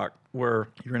Woodstock where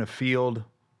you're in a field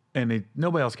and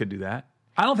nobody else could do that.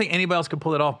 I don't think anybody else could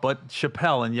pull it off but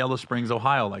Chappelle in Yellowsprings,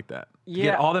 Ohio like that. Yeah.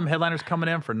 Get all them headliners coming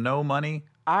in for no money.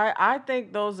 I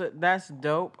think that's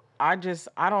dope. I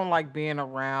don't like being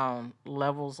around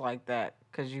levels like that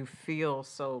because you feel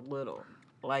so little.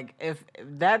 Like, if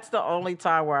that's the only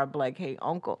time where I'd be like, hey,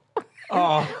 uncle,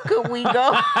 could we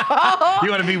go? You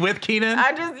want to be with Keenan?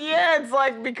 It's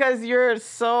like, because you're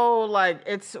so, like,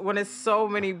 it's when it's so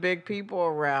many big people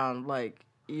around, like,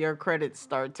 your credits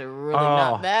start to really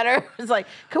not matter. It's like,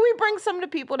 can we bring some of the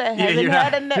people that haven't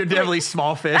had a Netflix? You're definitely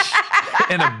small fish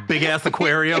in a big-ass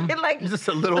aquarium. Like, just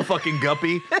a little fucking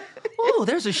guppy. Oh,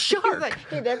 there's a shark. He's like,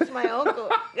 hey, that's my uncle,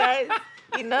 guys.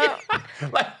 You know?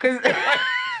 Because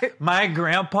my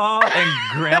grandpa and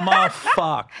grandma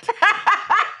fucked.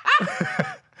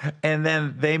 And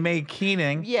then they made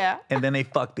Keenan. Yeah. And then they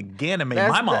fucked again and made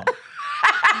my mom.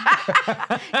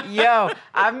 Yo,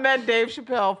 I've met Dave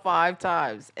Chappelle 5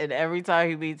 times, and every time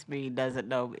he meets me, he doesn't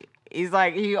know me. He's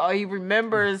like, he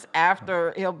remembers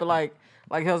after, he'll be like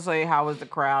he'll say, how was the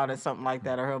crowd or something like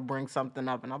that, or he'll bring something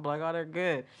up, and I'll be like, oh, they're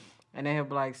good. And then he'll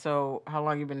be like, so how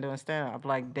long you been doing stand-up? I'm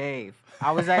like, Dave,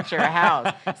 I was at your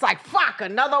house. It's like, fuck,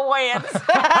 another Wayans.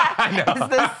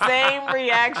 It's the same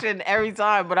reaction every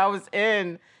time, but I was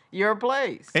in your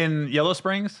place. In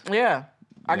Yellowsprings? Yeah.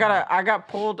 I got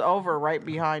pulled over right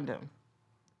behind him.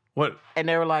 What? And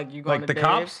they were like, you going like to the Dave?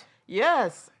 Cops?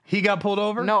 Yes. He got pulled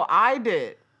over? No, I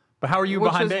did. But how are you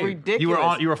behind Dave? Which was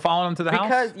ridiculous. You were following him to the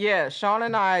house? Because, Sean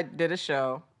and I did a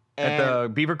show. At the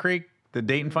Beaver Creek? The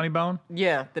Dayton Funny Bone?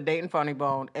 Yeah, the Dayton Funny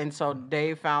Bone. And so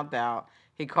Dave found out.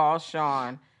 He calls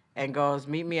Sean and goes,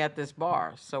 meet me at this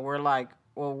bar. So we're like,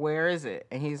 well, where is it?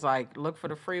 And he's like, look for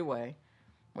the freeway.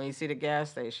 When you see the gas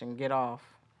station, get off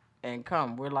and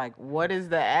come. We're like, what is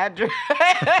the address?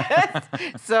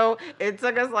 So it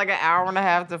took us like an hour and a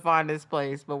half to find this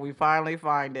place, but we finally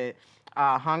find it.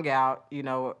 Hung out,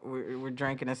 we're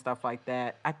drinking and stuff like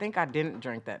that. I think I didn't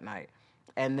drink that night.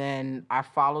 And then I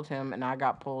followed him, and I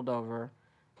got pulled over.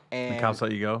 And the cops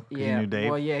let you go? Yeah. You knew Dave?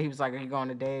 Well, yeah, he was like, are you going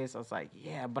to Dave's? I was like,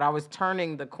 yeah. But I was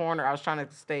turning the corner. I was trying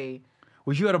to stay.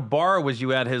 Was you at a bar or was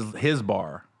you at his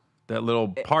bar? That little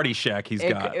party shack he's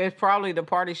got. It's probably the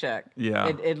party shack. Yeah.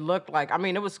 It looked like, I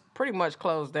mean, it was pretty much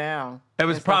closed down. It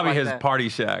was probably his party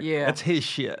shack. Yeah. That's his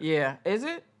shit. Yeah. Is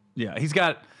it? Yeah.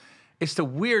 It's the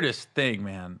weirdest thing,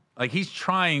 man. Like he's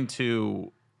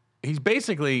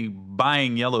basically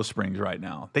buying Yellowsprings right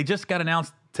now. They just got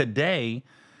announced today.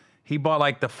 He bought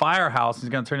like the firehouse. He's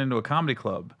going to turn it into a comedy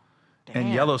club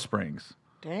in Yellowsprings.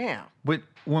 Damn. But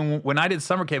when I did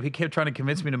summer camp, he kept trying to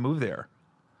convince me to move there.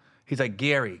 He's like,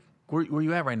 Gary, where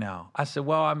you at right now? I said,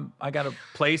 well, I got a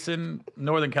place in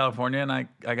Northern California and I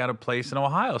got a place in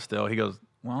Ohio still. He goes,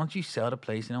 why don't you sell the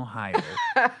place in Ohio?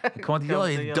 Come on,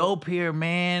 it's dope here,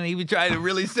 man. He was trying to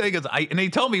really say, he goes, and he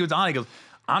told me he was on. He goes,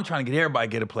 I'm trying to get everybody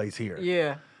to get a place here.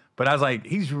 Yeah. But I was like,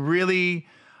 he's really,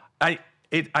 I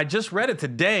just read it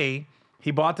today.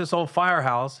 He bought this old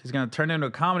firehouse. He's going to turn it into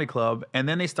a comedy club. And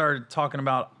then they started talking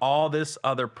about all this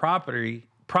other property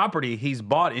he's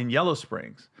bought in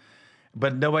Yellowsprings.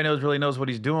 But nobody really knows what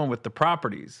he's doing with the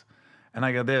properties. And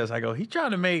I go, he's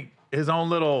trying to make his own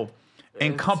little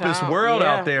encompass world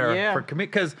out there for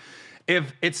because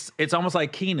if it's almost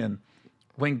like Keenan.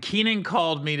 When Keenan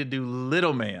called me to do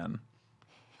Little Man,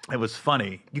 it was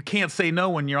funny. You can't say no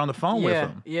when you're on the phone with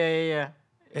him. Yeah.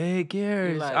 Hey,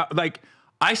 Gary. Like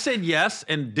I said yes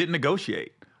and didn't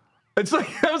negotiate. It's like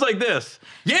I was like this.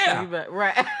 Yeah.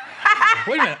 Right.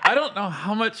 Wait a minute. I don't know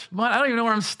how much money. I don't even know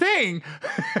where I'm staying.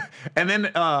 And then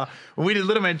when we did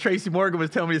Little Man, Tracy Morgan was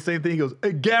telling me the same thing. He goes,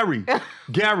 hey, Gary,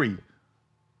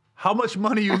 how much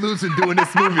money you losing doing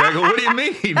this movie? I go, what do you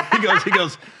mean? He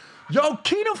goes, yo,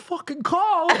 Keenan fucking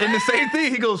called. And the same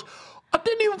thing. He goes, I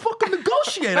didn't even fucking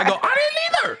negotiate. I go, I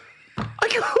didn't either.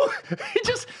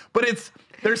 But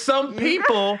there's some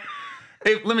people.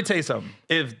 Let me tell you something.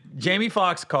 If Jamie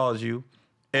Foxx calls you,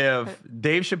 if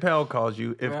Dave Chappelle calls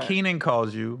you, if Keenan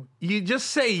calls you, you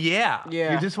just say yeah.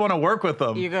 You just want to work with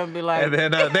them. You're gonna be like, and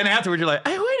then afterwards you're like,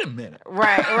 hey, wait a minute.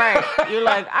 Right. You're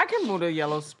like, I can move to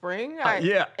Yellow Spring.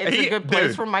 It's a good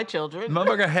place for my children.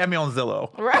 Motherfucker had me on Zillow.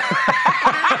 Right.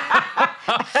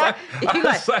 You're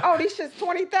like, oh, these shit's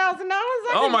 $20,000.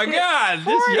 Oh my God,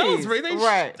 this Yellow Spring,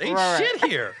 they shit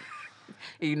here.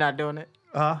 You're not doing it.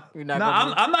 I'm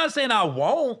not saying I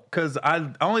won't because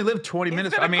I only live 20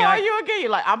 minutes. I mean, call you again. You're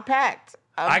like, I'm packed.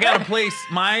 I got a place.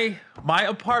 My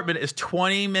apartment is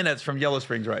 20 minutes from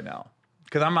Yellowsprings right now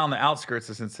because I'm on the outskirts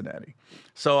of Cincinnati.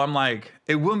 So I'm like,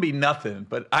 it wouldn't be nothing.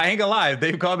 But I ain't gonna lie, if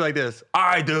they call me like this, all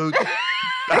right, dude.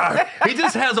 He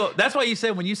just has a. That's why you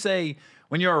said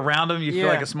when you're around him, you feel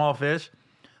like a small fish.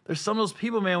 There's some of those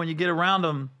people, man. When you get around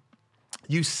them,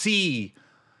 you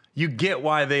get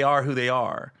why they are who they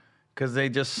are. Because they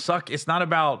just suck. It's not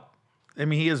about, I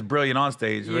mean, he is brilliant on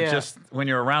stage, but just when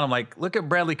you're around him, like, look at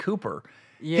Bradley Cooper.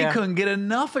 Yeah. He couldn't get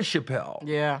enough of Chappelle.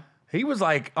 Yeah. He was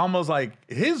like, almost like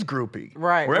his groupie.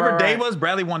 Right. Wherever Dave was,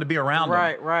 Bradley wanted to be around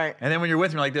him. Right. And then when you're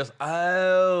with him like this,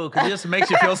 because it just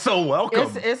makes you feel so welcome.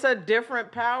 It's a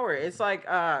different power. It's like,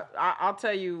 I'll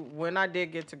tell you, when I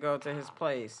did get to go to his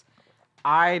place,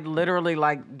 I literally,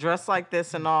 like, dressed like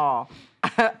this and all,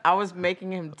 I was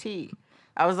making him tea.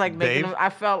 I was like making him, I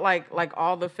felt like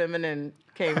all the feminine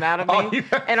came out of me.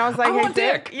 And I was like, I want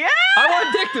dick. Yeah. I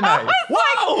want dick tonight.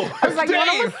 Whoa. I was like, you want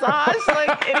a massage?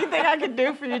 Like, anything I could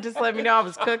do for you, just let me know. I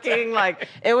was cooking. Like,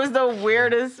 it was the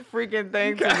weirdest freaking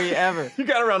thing to me ever. You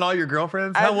got around all your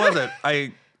girlfriends? How was it?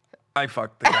 I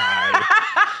fucked the guy.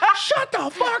 Shut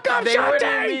the fuck up,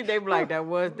 Chaunte! They were like, that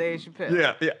was Dave Chappelle.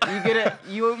 Yeah. You get it?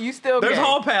 You still gay. There's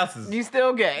hall passes. You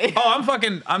still gay. Oh,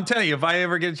 I'm telling you, if I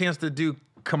ever get a chance to do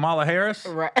Kamala Harris,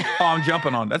 right? Oh, I'm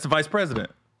jumping on. That's the vice president,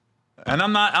 and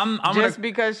I'm just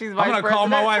because she's vice president. I'm gonna call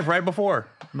my wife right before.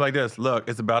 I'm like this. Look,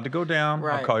 it's about to go down.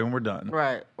 Right. I'll call you when we're done.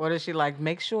 Right. What is she like?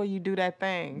 Make sure you do that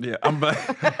thing. Yeah.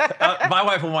 My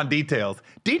wife will want details.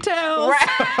 Details. Right.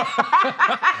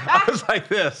 I was like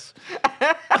this.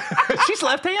 She's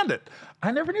left-handed. I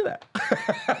never knew that.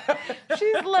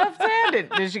 She's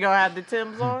left-handed. Did she go have the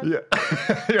Timbs on? Yeah.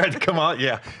 You had to come on.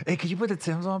 Yeah. Hey, could you put the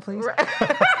Timbs on, please? Right.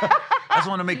 I just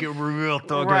want to make it real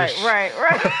thuggish. Right.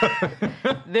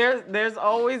 There's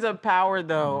always a power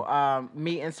though.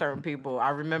 Meeting certain people. I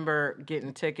remember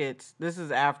getting tickets. This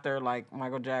is after like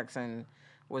Michael Jackson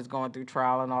was going through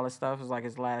trial and all this stuff. It was like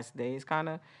his last days, kind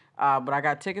of. But I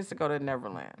got tickets to go to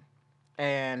Neverland,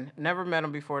 and never met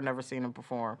him before. Never seen him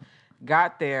perform.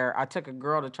 Got there. I took a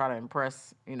girl to try to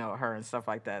impress, her and stuff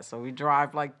like that. So we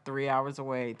drive like 3 hours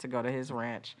away to go to his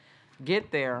ranch.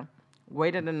 Get there.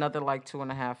 Waited another like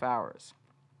 2.5 hours.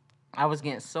 I was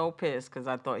getting so pissed because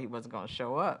I thought he wasn't going to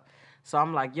show up. So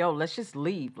I'm like, yo, let's just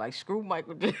leave. Like, screw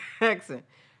Michael Jackson.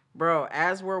 Bro,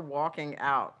 as we're walking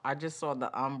out, I just saw the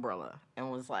umbrella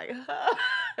and was like,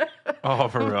 Oh,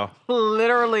 for real.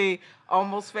 Literally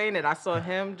almost fainted. I saw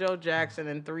him, Joe Jackson,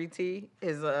 and 3T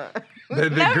is the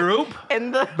group?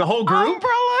 And the whole group?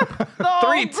 Umbrella. The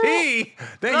whole 3T?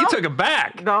 Then you took it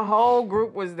back. The whole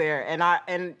group was there.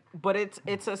 But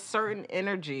it's a certain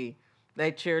energy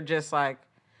that you're just like,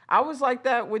 I was like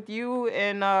that with you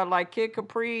and like Kid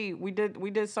Capri. We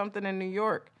did something in New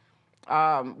York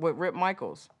with Rip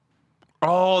Michaels.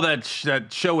 Oh, that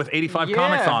show with 85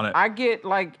 comics on it. I get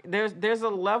like there's a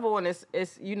level, and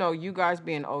it's you guys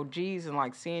being OGs and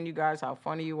like seeing you guys how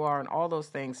funny you are and all those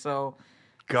things. So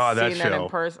God, that seeing show. that in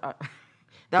person,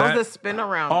 that was a spin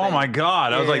around. Oh thing. my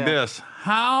God, I was like this.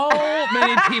 How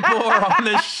many people are on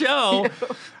this show?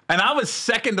 And I was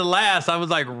second to last. I was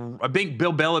like, I think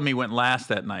Bill Bellamy went last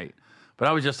that night, but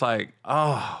I was just like,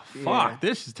 oh fuck,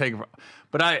 this is taking.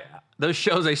 But those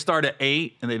shows, they start at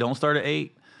 8 and they don't start at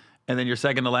 8. And then you're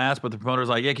second to last, but the promoter's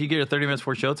like, yeah, can you get here 30 minutes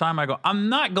before showtime? I go, I'm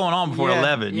not going on before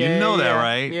 11. You know that,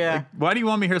 right? Yeah. Like, why do you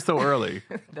want me here so early?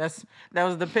 That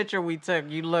was the picture we took.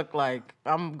 You look like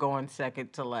I'm going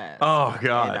second to last. Oh,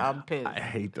 God. And I'm pissed. I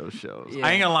hate those shows. Yeah.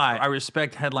 I ain't gonna lie. I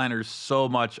respect headliners so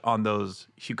much on those,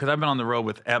 because I've been on the road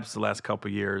with Epps the last couple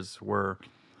of years where,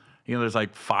 there's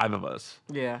like 5 of us.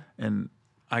 Yeah. And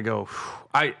I go,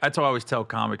 that's what I always tell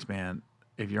comics, man.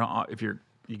 If you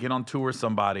get on tour with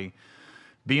somebody,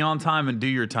 be on time and do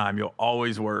your time. You'll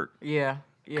always work. Yeah.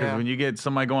 Because when you get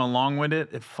somebody going long with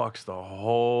it fucks the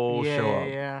whole show up.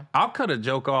 Yeah. I'll cut a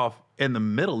joke off in the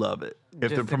middle of it.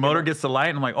 If Just the promoter gets the light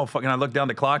and I'm like, oh, fuck, and I look down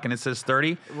the clock and it says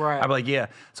 30, right. I'll be like, yeah.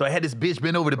 So I had this bitch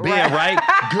bend over the bed, right?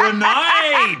 Good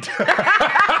night.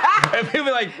 And people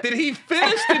be like, did he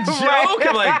finish the joke? Right.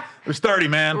 I'm like, it was 30,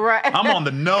 man. Right. I'm on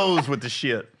the nose with the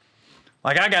shit.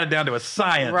 Like, I got it down to a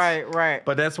science. Right.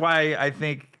 But that's why I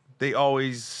think they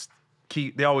always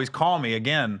call me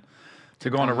again to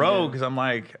go on the road, because I'm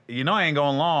like, I ain't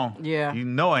going long. Yeah.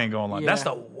 I ain't going long. Yeah. That's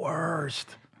the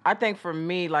worst. I think for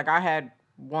me, like I had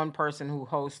one person who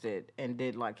hosted and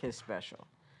did like his special.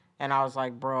 And I was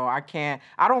like, bro, I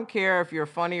don't care if you're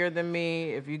funnier than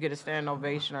me, if you get a standing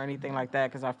ovation or anything like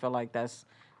that, because I feel like that's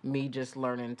me just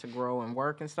learning to grow and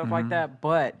work and stuff like that.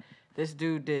 But this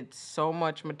dude did so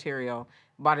much material.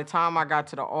 By the time I got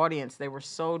to the audience, they were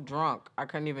so drunk, I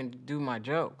couldn't even do my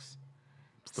jokes.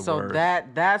 So worst.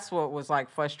 that's what was like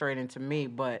frustrating to me.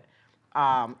 But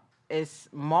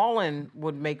Mullen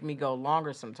would make me go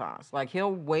longer sometimes. Like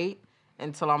he'll wait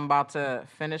until I'm about to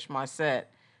finish my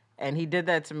set, and he did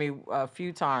that to me a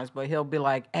few times. But he'll be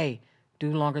like, "Hey,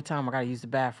 do longer time. I gotta use the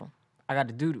bathroom. I got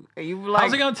to doo-doo." Like,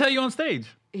 how's he gonna tell you on stage?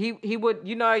 He would,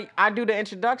 I do the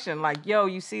introduction like, "Yo,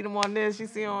 you see them on this, you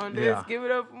see them on this. Yeah. Give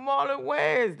it up for Mullen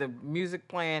Wayans." The music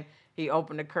playing. He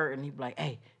opened the curtain. He'd be like,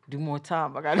 "Hey, do more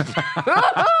time. I gotta."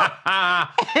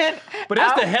 But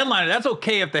that's the headliner. That's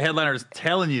okay if the headliner is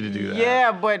telling you to do that.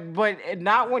 Yeah, but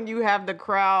not when you have the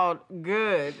crowd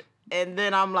good. And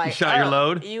then I'm like, you shot your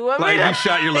load. You want like me to, you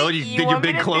shot your load. You did your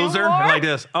big closer and like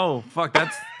this. Oh fuck,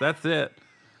 that's it.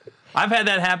 I've had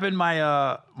that happen.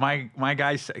 My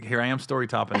guys. Here I am story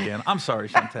topping again. I'm sorry,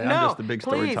 Chaunte. I'm just a big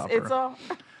story topper. It's all.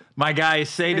 My guy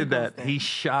stated that he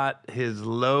shot his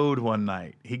load one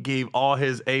night. He gave all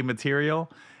his A material,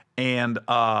 and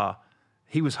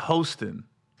he was hosting,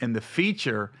 and the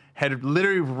feature had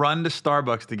literally run to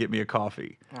Starbucks to get me a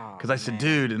coffee. Because I said,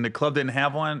 dude, and the club didn't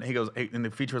have one. He goes, hey, and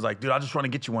the feature was like, dude, I'll just run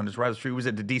and get you one. Just right up the street. It was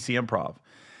at the DC Improv.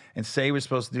 And Say was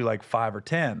supposed to do like 5 or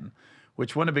 10,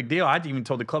 which wasn't a big deal. I even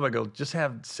told the club, I go, just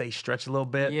have Say stretch a little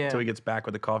bit until he gets back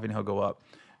with the coffee and he'll go up.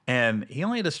 And he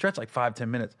only had to stretch like 5-10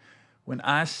 minutes. When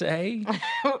I say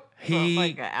he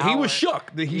was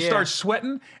shook. He starts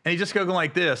sweating and he just goes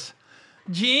like this.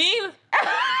 Gene?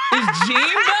 Is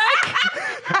Gene back?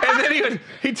 And then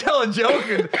he'd tell a joke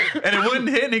and it wouldn't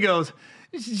hit and he goes,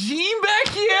 is Gene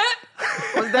back yet?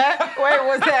 Was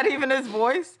that even his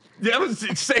voice? That was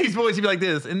Say's voice. He'd be like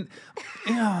this. And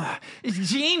is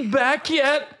Gene back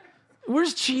yet?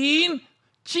 Where's Gene?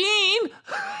 Gene?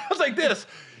 I was like this.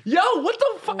 Yo, what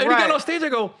the fuck? And he got on stage, I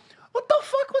go, what the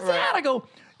fuck was that? I go,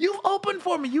 you've opened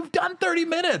for me. You've done 30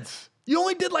 minutes. You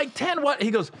only did like 10. What?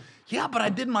 He goes, yeah, but I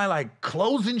did my like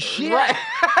closing shit. Right.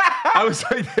 I was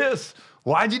like this.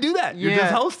 Why'd you do that? You're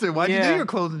just hosting. Why'd you do your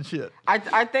closing shit?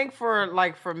 I think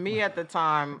for me at the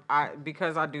time,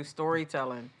 because I do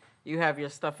storytelling, you have your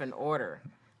stuff in order.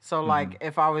 So like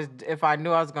if I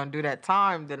knew I was gonna do that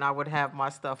time, then I would have my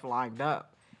stuff lined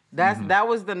up. That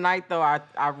was the night though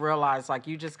I realized like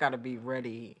you just gotta be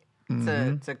ready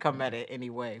to come at it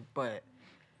anyway. But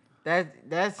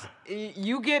That's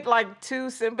you get like 2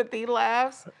 sympathy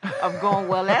laughs of going,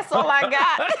 well, that's all I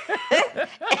got.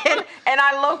 and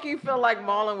I low-key feel like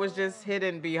Marlon was just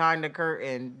hidden behind the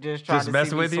curtain, just trying to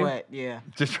see me sweat. Yeah.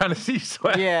 Just trying to see you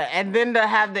sweat. Yeah, and then to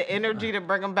have the energy to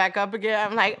bring him back up again,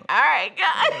 I'm like, all right,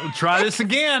 guys. Try this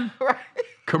again. Right.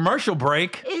 Commercial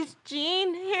break. Is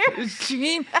Gene here? Is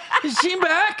Gene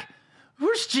back?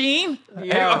 Where's Gene?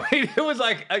 Yeah. I mean, it was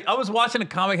like I was watching a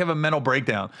comic have a mental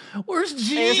breakdown. Where's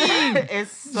Gene?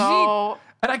 It's so... Gene.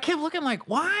 And I kept looking like,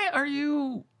 why are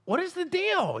you... What is the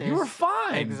deal? You were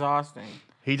fine. Exhausting.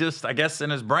 He just, I guess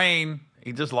in his brain,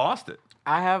 he just lost it.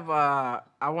 I have... I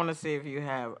want to see if you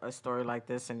have a story like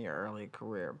this in your early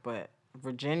career, but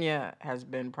Virginia has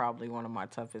been probably one of my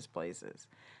toughest places.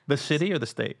 The city or the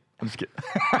state? I'm just kidding.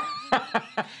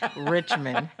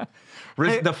 Richmond.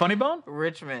 The Funny Bone?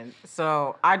 Richmond.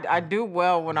 So I do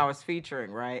well when I was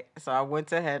featuring, right? So I went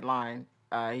to Headline.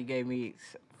 He gave me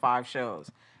 5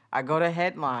 shows. I go to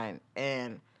Headline,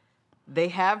 and they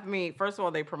have me, first of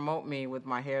all, they promote me with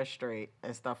my hair straight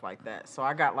and stuff like that. So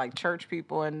I got like church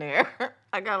people in there.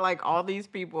 I got like all these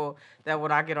people that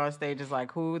when I get on stage is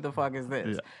like, who the fuck is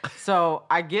this? Yeah. So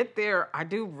I get there, I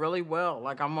do really well.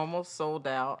 Like I'm almost sold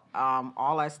out,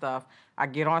 all that stuff. I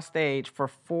get on stage for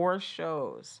 4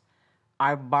 shows.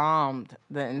 I bombed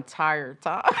the entire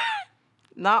time.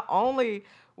 Not only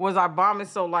was I bombing,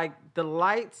 so like the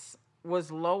lights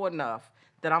was low enough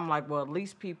that I'm like, well, at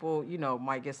least people,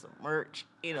 might get some merch,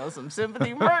 some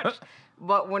sympathy merch.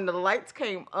 But when the lights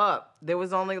came up, there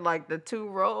was only like the 2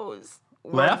 rows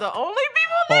were the only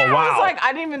people there. Oh, wow. I was like,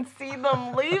 I didn't even see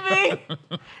them leaving.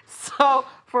 So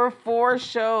for 4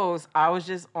 shows, I was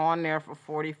just on there for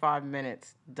 45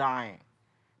 minutes dying.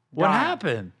 What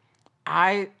happened?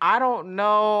 I don't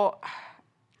know.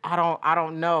 I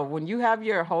don't know. When you have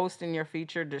your host and your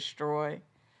feature destroy,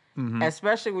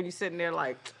 especially when you're sitting there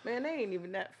like, man, they ain't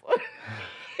even that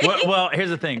funny. Well, here's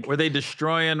the thing. Were they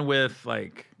destroying with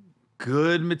like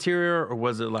good material, or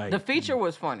was it like the feature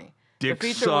was funny? Dick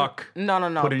suck.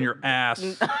 No. Put in your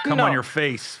ass. Come on your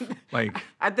face. Like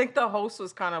I think the host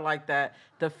was kind of like that.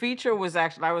 The feature was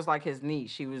actually, I was like his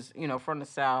niche. He was, from the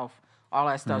South, all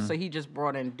that stuff. So he just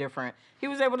brought in different. He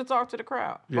was able to talk to the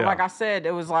crowd. But like I said,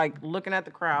 it was like looking at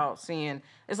the crowd, seeing.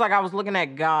 It's like I was looking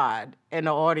at God in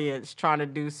the audience trying to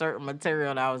do certain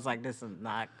material. And I was like, this is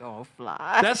not gonna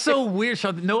fly. That's so weird,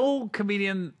 Chaunte. No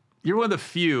comedian. You're one of the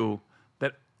few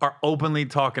that are openly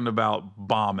talking about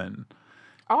bombing.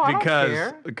 Oh, I don't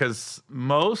care. Because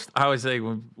most, I always say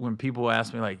when people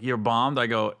ask me like, you're bombed, I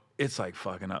go, it's like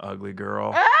fucking an ugly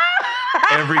girl.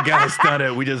 Every guy's done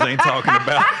it. We just ain't talking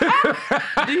about it.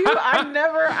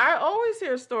 I always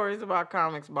hear stories about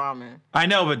comics bombing. I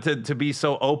know, but to be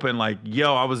so open, like,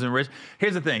 yo, I was enriched.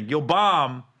 Here's the thing. You'll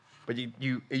bomb, but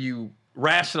you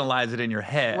rationalize it in your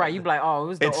head. Right. You be like, oh, it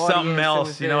was the audience. It's something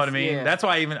else. You know what I mean? Yeah. That's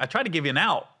why I tried to give you an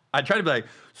out. I tried to be like,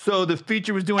 so the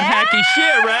feature was doing hacky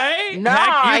shit, right?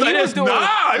 Nah, he was doing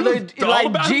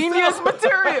like genius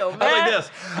material, man. Like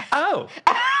this. Oh.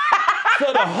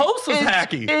 So the host was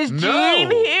hacky. Is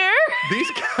Gene here?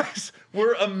 These guys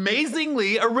were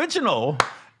amazingly original,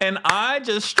 and I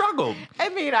just struggled. I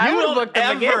mean, I would look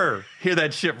them again. You don't ever hear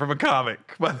that shit from a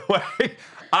comic, by the way.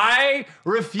 I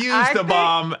refuse to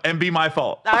bomb and be my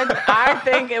fault. I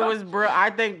think it was I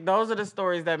think those are the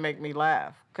stories that make me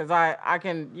laugh. Because I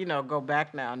can, go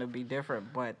back now and it'll be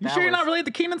different. But you sure you're not related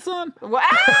to Keenan's son? Well,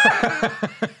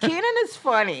 Keenan is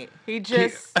funny. He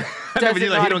just doesn't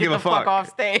know how to get the fuck off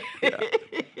stage. Yeah.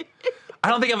 I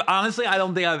don't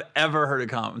think I've ever heard a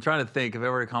comic. I'm trying to think if I've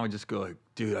ever heard a comic just go like,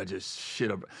 dude, I just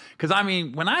shit up. Because, I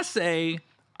mean, when I say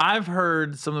I've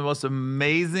heard some of the most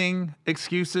amazing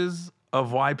excuses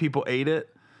of why people ate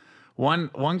it, one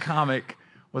comic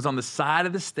was on the side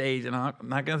of the stage, and I'm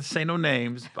not gonna say no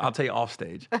names, but I'll tell you off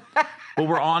stage. But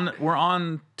we're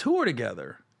on tour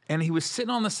together, and he was sitting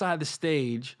on the side of the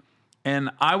stage, and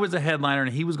I was a headliner,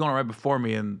 and he was going right before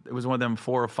me, and it was one of them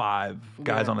 4 or 5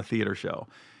 guys on a theater show.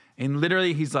 And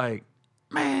literally, he's like,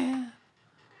 man,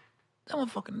 that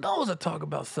motherfucker knows I talk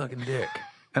about sucking dick.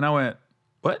 And I went,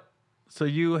 what? So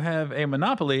you have a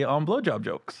monopoly on blowjob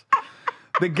jokes.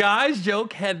 The guy's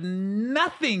joke had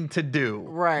nothing to do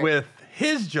with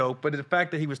his joke, but the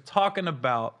fact that he was talking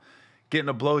about getting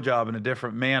a blowjob in a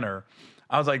different manner.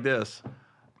 I was like this.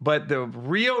 But the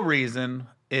real reason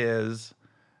is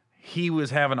he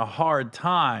was having a hard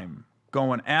time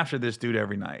going after this dude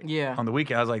every night. Yeah. On the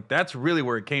weekend. I was like, that's really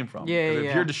where it came from. Yeah,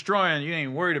 if you're destroying, you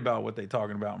ain't worried about what they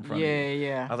talking about in front of you.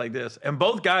 Yeah. I was like this. And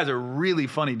both guys are really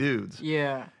funny dudes.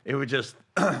 Yeah. It was just,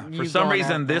 for some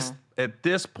reason, at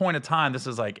this point in time, this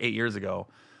is like 8 years ago,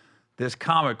 this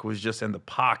comic was just in the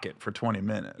pocket for 20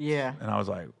 minutes. Yeah. And I was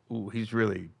like, ooh, he's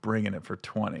really bringing it for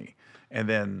 20.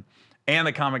 And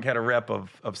the comic had a rep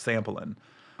of sampling.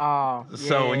 Oh,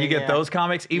 So when you get those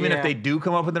comics, even if Yeah. they do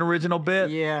come up with an original bit,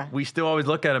 Yeah. we still always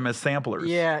look at them as samplers.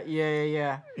 Yeah.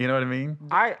 You know what I mean?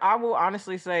 I will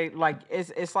honestly say, like,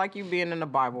 it's like you being in the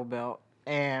Bible Belt,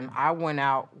 and I went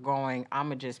out going,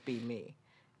 I'ma just be me.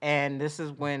 And this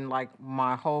is when, like,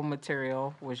 my whole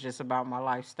material was just about my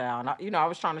lifestyle. And, I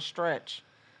was trying to stretch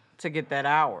to get that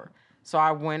hour. So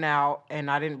I went out, and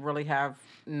I didn't really have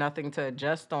nothing to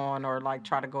adjust on or, like,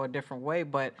 try to go a different way.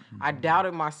 But I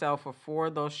doubted myself for 4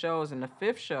 of those shows. And the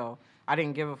 5th show, I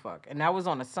didn't give a fuck. And that was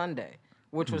on a Sunday,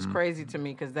 which was crazy to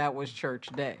me because that was church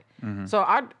day. So,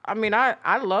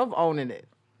 I love owning it.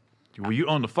 Well, you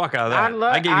own the fuck out of that.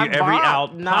 I gave you every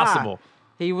bombed. out possible.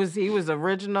 He was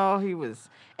original. He was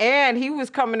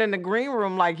coming in the green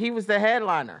room like he was the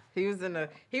headliner. He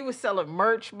was selling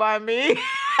merch by me.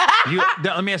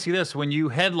 Let me ask you this: when you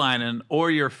headlining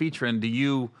or you're featuring, do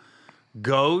you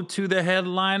go to the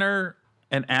headliner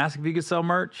and ask if you could sell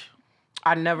merch?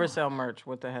 I never sell merch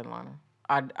with the headliner.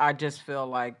 I just feel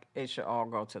like it should all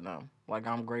go to them. Like,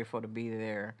 I'm grateful to be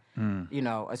there.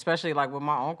 Especially like with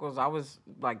my uncles, I was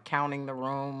like counting the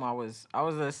room. I was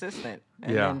an assistant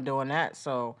and then doing that.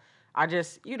 So I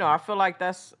just, I feel like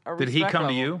that's a respect Did he come level.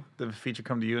 to you? Did the feature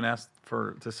come to you and ask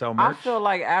to sell merch? I feel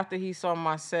like after he saw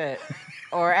my set,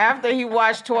 or after he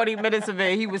watched 20 minutes of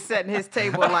it, he was setting his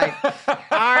table like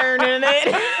ironing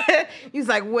it. He's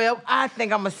like, well, I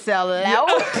think I'm gonna sell it out.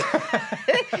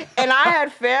 And I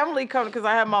had family come because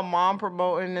I had my mom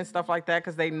promoting and stuff like that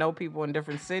because they know people in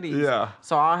different cities. Yeah.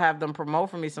 So I'll have them promote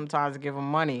for me sometimes to give them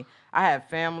money. I had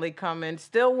family come in,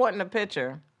 still wanting a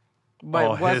picture,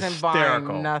 but wasn't hysterical.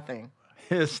 buying nothing.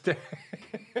 He's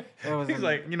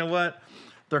like, you know what?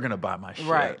 They're gonna buy my shit.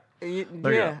 Right.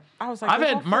 Yeah. I was like, I've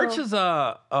had merch is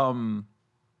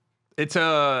it's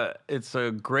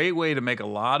a great way to make a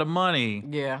lot of money.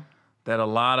 Yeah. That a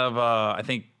lot of I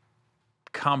think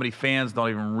comedy fans don't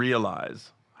even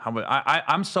realize how much.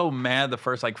 I'm so mad the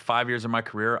first like 5 years of my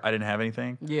career I didn't have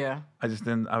anything. Yeah. I just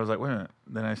didn't. I was like, wait a minute.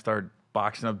 Then I started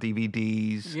boxing up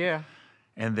DVDs. Yeah.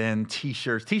 And then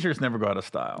T-shirts. T-shirts never go out of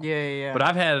style. Yeah. But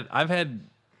I've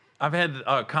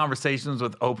had conversations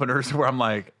with openers where I'm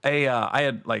like, hey,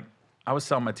 I was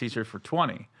selling my T-shirts for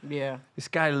 20. Yeah. This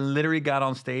guy literally got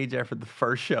on stage after the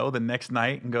first show the next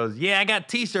night and goes, yeah, I got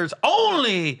T-shirts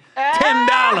only $10.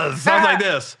 I was like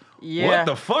this. Yeah. What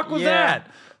the fuck was that?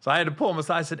 So I had to pull him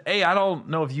aside. I said, hey, I don't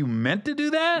know if you meant to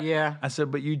do that. Yeah. I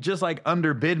said, but you just like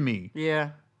underbid me. Yeah.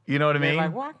 You know what I mean?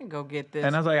 Like, well, I can go get this.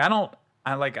 And I was like, I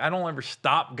don't ever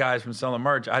stop guys from selling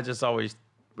merch. I just always,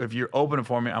 if you're opening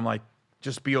for me, I'm like,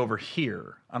 just be over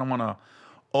here. I don't want to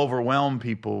overwhelm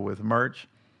people with merch.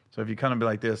 So if you kind of be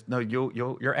like this, no,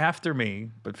 you're after me,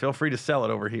 but feel free to sell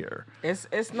it over here. It's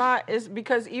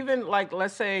because even like,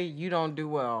 let's say you don't do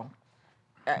well,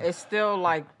 it's still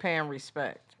like paying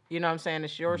respect. You know what I'm saying?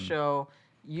 It's your show.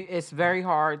 It's very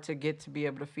hard to get to be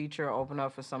able to feature or open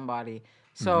up for somebody.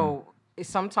 So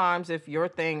sometimes if your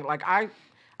thing, like I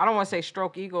don't want to say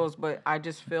stroke egos, but I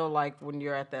just feel like when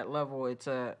you're at that level, it's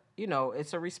a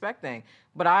respect thing.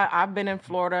 But I've been in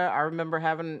Florida. I remember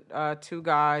having 2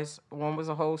 guys. One was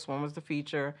a host, one was the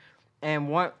feature. And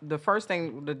the first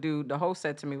thing the host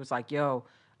said to me was like, yo,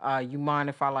 you mind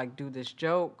if I like do this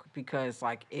joke? Because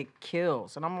like it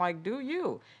kills. And I'm like, do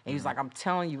you? And he's like, I'm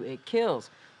telling you, it kills.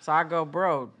 So I go,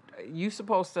 bro, you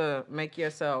supposed to make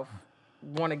yourself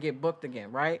want to get booked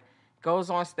again, right? Goes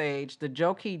on stage. The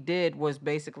joke he did was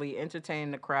basically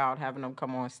entertaining the crowd, having them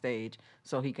come on stage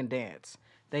so he can dance.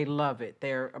 They love it.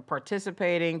 They're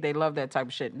participating. They love that type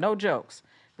of shit. No jokes.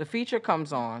 The feature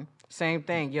comes on. Same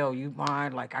thing. Yo, you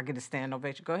mind? Like, I get a standing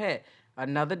ovation. Go ahead.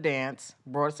 Another dance.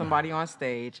 Brought somebody on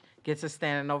stage. Gets a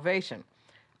standing ovation.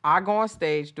 I go on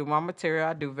stage, do my material.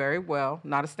 I do very well.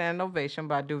 Not a standing ovation,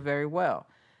 but I do very well.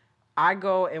 I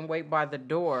go and wait by the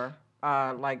door,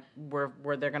 like where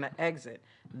they're going to exit.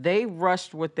 They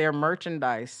rushed with their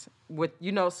merchandise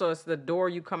so it's the door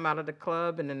you come out of the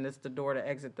club, and then it's the door to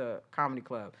exit the comedy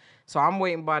club. So I'm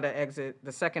waiting by the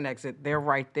second exit. They're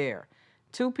right there.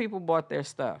 2 people bought their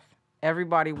stuff.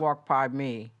 Everybody walked by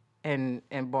me and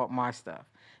bought my stuff.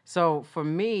 So for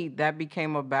me, that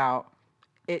became about,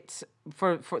 it's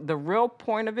for the real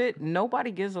point of it,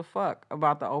 nobody gives a fuck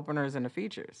about the openers and the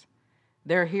features.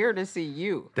 They're here to see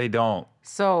you. They don't.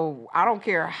 So I don't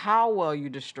care how well you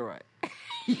destroy it.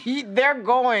 They're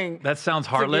going. That sounds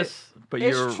heartless, but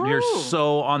you're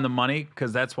so on the money,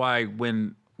 because that's why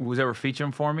when who's ever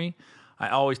featuring for me, I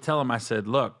always tell them, I said,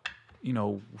 look, you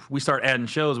know, we start adding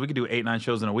shows. We could do 8, 9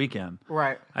 shows in a weekend.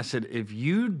 Right. I said, if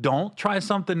you don't try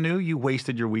something new, you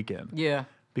wasted your weekend. Yeah.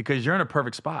 Because you're in a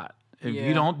perfect spot. If Yeah.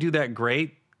 you don't do that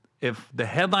great, if the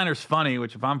headliner's funny,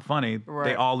 which if I'm funny, Right.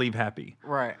 they all leave happy.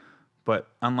 Right. But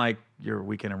unlike your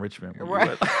weekend in Richmond.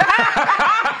 Right.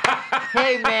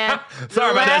 Hey, man.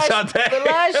 Sorry about that, Chaunte. The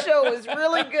last show was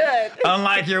really good.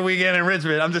 Unlike your weekend in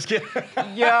Richmond. I'm just kidding.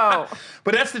 Yo.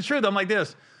 But that's the truth. I'm like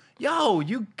this. Yo,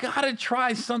 you got to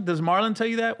try something. Does Marlon tell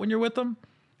you that when you're with them?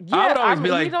 Yeah, I would always I be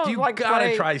mean, like, he you don't, got to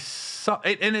play- try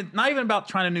something. And it's not even about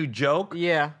trying a new joke.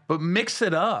 Yeah. But mix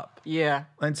it up. Yeah.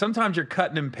 And sometimes you're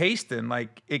cutting and pasting.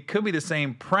 Like, it could be the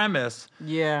same premise.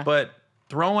 Yeah. But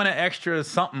throw in an extra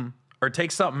something or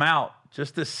take something out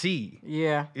just to see.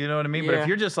 Yeah. You know what I mean? But Yeah. if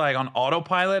you're just like on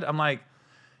autopilot, I'm like,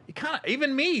 you kind of,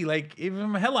 even me, like, even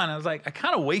my headline, I was like, I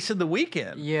kind of wasted the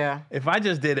weekend. Yeah. If I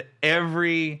just did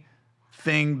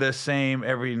everything the same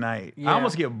every night, Yeah. I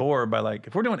almost get bored by like,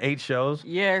 if we're doing 8 shows,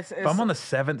 Yeah. It's, if I'm on the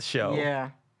 7th show, Yeah.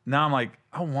 now I'm like,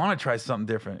 I want to try something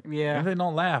different. Yeah. If they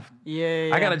don't laugh. Yeah.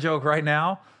 I got a joke right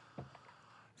now.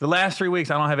 The last 3 weeks,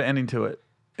 I don't have an ending to it.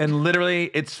 And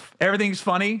literally, everything's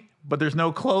funny, but there's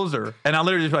no closer. And I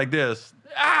literally just be like this.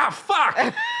 Ah,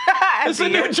 fuck. It's a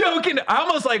new joke. And I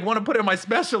almost like want to put it in my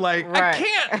special. Like, I Right.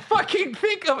 can't fucking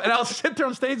think of. And I'll sit there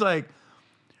on stage like,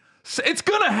 it's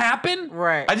going to happen.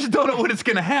 Right. I just don't know when it's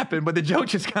going to happen. But the joke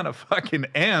just kind of fucking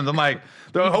ends. I'm like,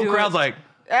 the whole do crowd's it. like,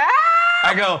 Ah!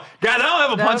 I go, guys, I don't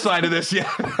have a That's- punchline to this yet.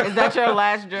 Is that your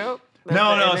last joke?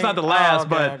 No, it's not the last. Oh, okay,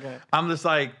 but okay. I'm just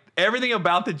like, everything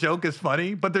about the joke is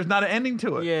funny, but there's not an ending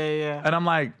to it. Yeah. And I'm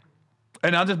like,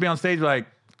 and I'll just be on stage like,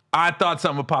 I thought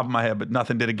something would pop in my head, but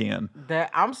nothing did again. That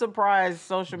I'm surprised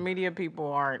social media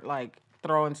people aren't like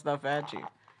throwing stuff at you.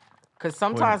 Cause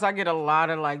sometimes I get a lot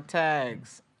of like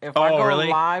tags. If I go really?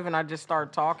 live and I just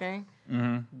start talking,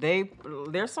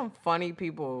 there's some funny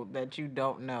people that you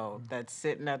don't know that's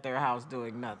sitting at their house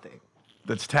doing nothing.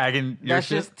 That's tagging your That's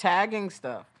shit. just tagging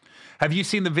stuff. Have you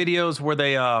seen the videos where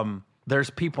they there's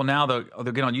people now they'll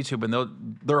get on YouTube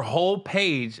and their whole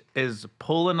page is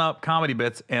pulling up comedy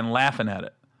bits and laughing at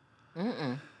it.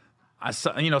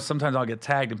 Sometimes I'll get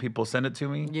tagged and people send it to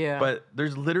me. Yeah. But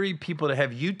there's literally people that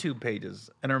have YouTube pages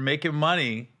and are making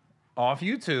money off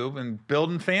YouTube and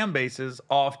building fan bases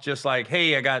off just like,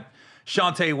 hey, I got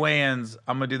Chaunte Wayans.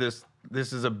 I'm gonna do this.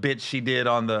 This is a bit she did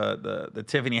on the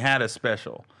Tiffany Haddish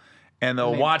special, and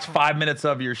they'll watch 5 minutes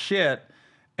of your shit.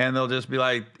 And they'll just be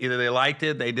like, either they liked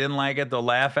it, they didn't like it, they'll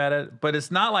laugh at it. But it's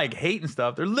not like hate and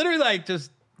stuff. They're literally like just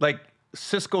like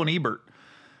Siskel and Ebert.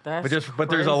 That's But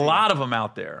there's a crazy. lot of them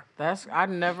out there.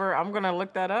 I'm gonna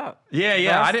look that up. Yeah.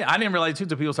 That's- I didn't realize too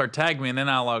until people start tagging me, and then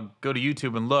I'll go to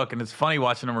YouTube and look, and it's funny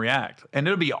watching them react. And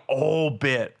it'll be a whole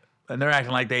bit, and they're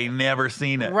acting like they never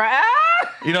seen it. Right?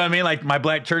 You know what I mean? Like my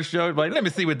black church joke. Like, let me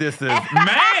see what this is.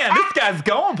 Man, this guy's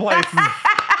going places.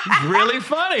 It's really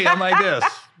funny. I'm like this.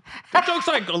 That joke's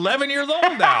like 11 years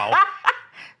old now.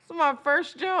 It's my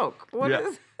first joke. What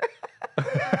is?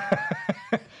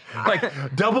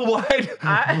 Like double wide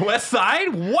West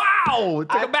Side? Wow.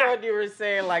 Take I it back. thought you were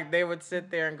saying like they would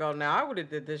sit there and go, "Now I would have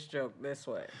did this joke this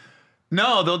way."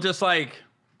 No, they'll just I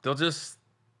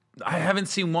haven't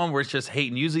seen one where it's just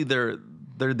hating. Usually they're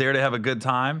there to have a good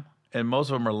time, and most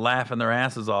of them are laughing their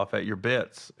asses off at your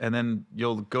bits. And then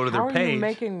you'll go to How their are page. you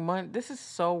making money? This is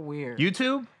so weird.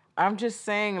 YouTube? I'm just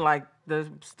saying, like the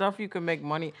stuff you can make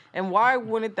money, and why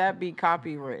wouldn't that be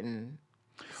copywritten?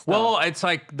 Well, it's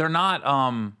like they're not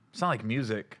it's not like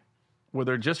music where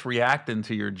they're just reacting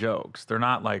to your jokes. They're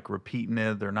not like repeating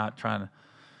it. They're not trying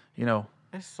to,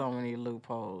 There's so many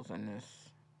loopholes in this.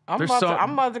 I'm There's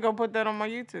I'm about to go put that on my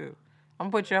YouTube. I'm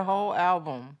gonna put your whole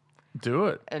album do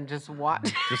it. and just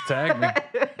watch. Just tag me.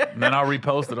 And then I'll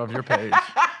repost it off your page.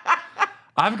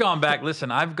 I've gone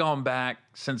back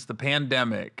since the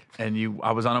pandemic, and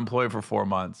I was unemployed for 4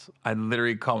 months. I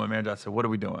literally called my manager. I said, "What are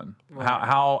we doing? Right.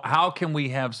 How can we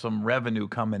have some revenue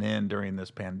coming in during this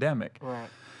pandemic?" Right.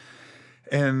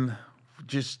 And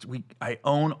I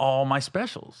own all my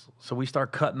specials, so we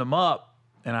start cutting them up,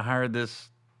 and I hired this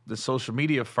social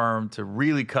media firm to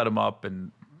really cut them up,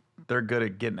 and they're good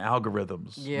at getting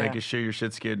algorithms, making sure your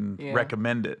shit's getting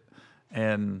recommended,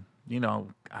 and.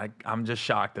 I'm just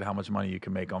shocked at how much money you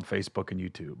can make on Facebook and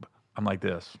YouTube. I'm like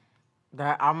this.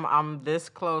 I'm this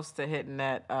close to hitting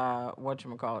that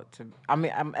whatchamacallit.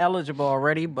 I'm eligible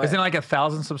already, but Isn't it like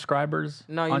 1,000 subscribers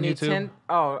no, you on need YouTube? 10.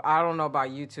 Oh, I don't know about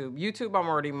YouTube. YouTube, I'm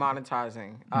already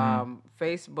monetizing.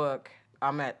 Facebook,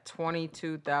 I'm at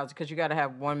 22,000 because you got to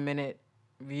have 1 minute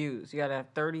views. You got to have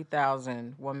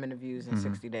 30,000 1-minute views in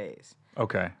 60 days.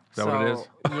 Okay. Is that what it is?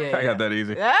 Yeah. I got that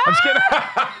easy. I'm just kidding.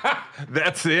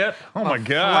 That's it? Oh, my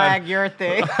God. Flag your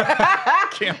thing.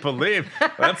 Can't believe.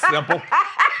 That's simple.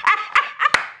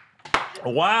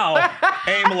 Wow.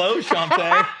 Aim low,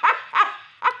 Chaunte.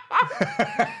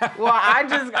 Well, I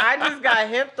just got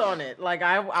hipped on it. Like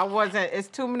I wasn't. It's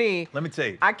too many. Let me tell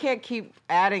you. I can't keep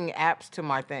adding apps to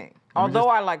my thing. Although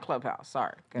I like Clubhouse.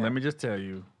 Sorry. Let me just tell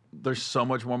you. There's so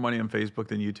much more money on Facebook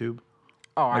than YouTube.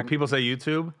 Oh, like people say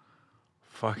YouTube,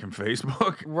 fucking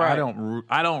Facebook. Right.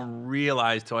 I don't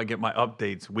realize till I get my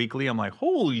updates weekly. I'm like,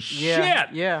 holy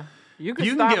shit. Yeah. You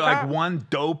can get like one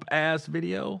dope ass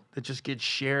video that just gets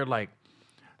shared. Like,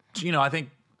 I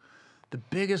think the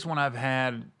biggest one I've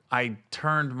had, I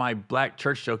turned my black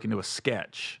church joke into a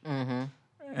sketch, and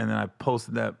then I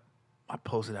posted that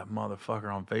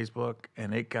motherfucker on Facebook,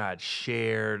 and it got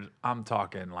shared. I'm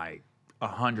talking like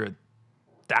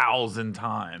 100,000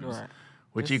 times, right.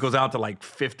 which equals out to like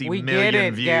 50 we million get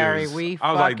it, views. Gary. We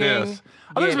I was like this.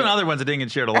 There's been it. other ones that didn't get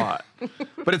shared a lot,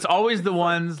 but it's always the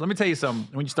ones. Let me tell you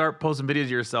something. When you start posting videos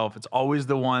of yourself, it's always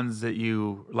the ones that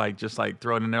you like, just like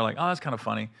throw it in there, like, oh, that's kind of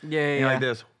funny. Yeah, and you're like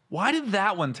this. Why did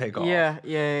that one take off?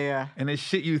 Yeah. And this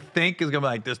shit you think is gonna be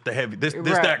like this, Right.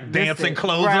 that dancing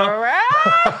closer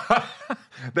Right.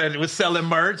 that was selling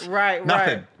merch. Right.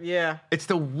 Nothing. Yeah. It's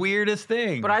the weirdest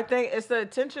thing. But I think it's the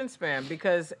attention span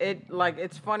because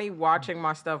it's funny watching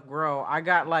my stuff grow. I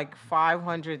got like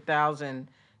 500,000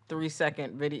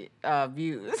 3-second video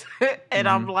views, and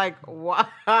I'm like,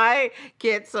 why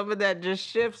can't some of that just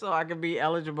shift so I can be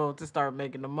eligible to start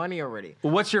making the money already?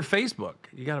 Well, what's your Facebook?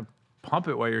 You gotta pump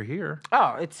it while you're here.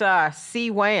 Oh, it's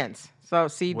C Wayans. So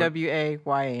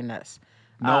CWAYANS.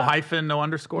 No hyphen, no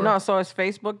underscore? No, so it's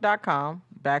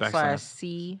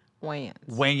facebook.com/C Wayans.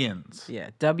 Wayans. Yeah,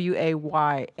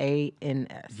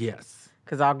 WAYANS. Yes.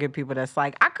 Because I'll get people that's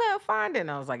like, I couldn't find it.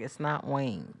 And I was like, it's not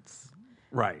Wayans.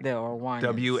 Right. Or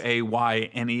Wayans.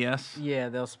 WAYNES. Yeah,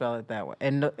 they'll spell it that way.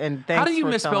 And thanks How do you for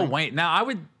misspell telling- Wayne? Now,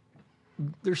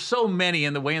 there's so many,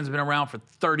 and the Wayans have been around for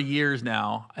 30 years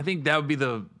now. I think that would be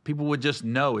people would just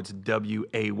know it's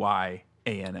WAYANS.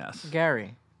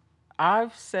 Gary,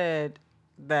 I've said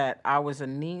that I was a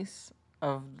niece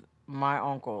of my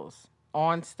uncles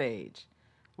on stage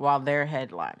while they're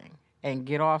headlining and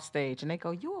get off stage and they go,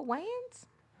 you a Wayans?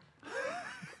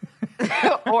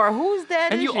 Or who's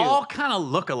that? And you all kind of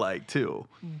look alike too.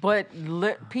 But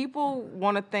people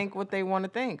want to think what they want to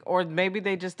think. Or maybe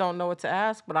they just don't know what to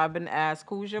ask. But I've been asked,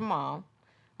 who's your mom?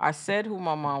 I said who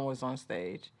my mom was on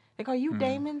stage. They go, you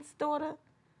Damon's daughter?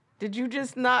 Did you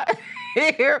just not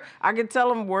hear? I could tell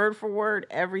them word for word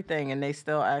everything, and they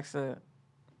still ask the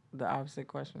opposite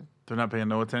question. They're not paying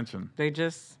no attention. They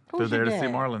just, They're there to see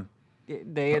Marlon.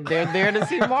 They're there to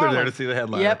see Marlon. They're there to see the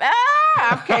headline. Yep.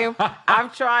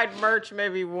 I've tried merch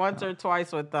maybe once or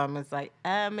twice with them. It's like,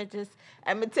 I'm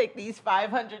gonna take these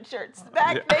 500 shirts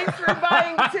back. Yeah. Thanks for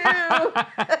buying two.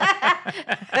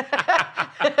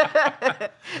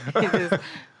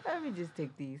 Let me just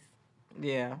take these.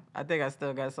 Yeah, I think I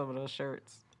still got some of those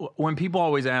shirts. When people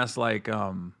always ask, like,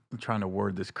 I'm trying to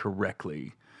word this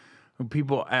correctly. When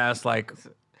people ask, like,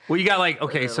 well, you got like,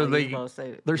 okay, so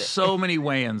there's so many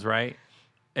Wayans, right?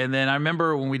 And then I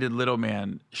remember when we did Little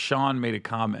Man, Sean made a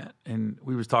comment, and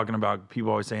we was talking about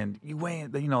people always saying, you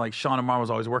Wayans, like Sean and Mar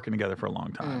was always working together for a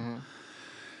long time. Mm-hmm.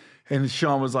 And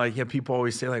Sean was like, yeah, people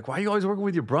always say, like, why are you always working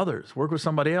with your brothers? Work with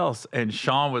somebody else. And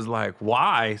Sean was like,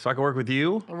 why? So I can work with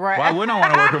you? Right. Why wouldn't I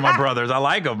want to work with my brothers? I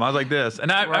like them. I was like this.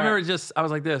 And I remember I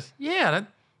was like this. Yeah,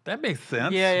 that makes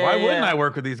sense. Yeah, why wouldn't I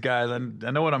work with these guys? I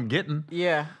know what I'm getting.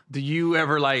 Yeah. Do you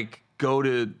ever, like, go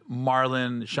to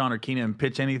Marlon, Sean, or Keenan and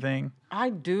pitch anything? I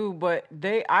do, but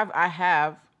I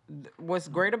have. What's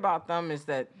great about them is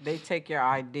that they take your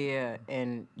idea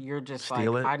and you're just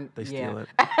steal like, it. They steal it.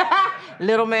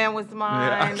 Little Man was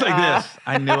mine. Yeah, I was like this.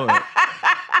 I knew it.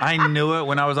 I knew it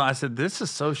when I was on. I said, "This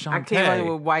is so Chaunte." I came out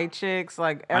with white chicks,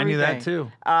 like everything. I knew that too.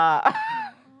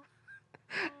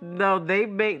 No, they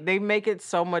make it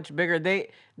so much bigger.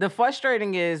 The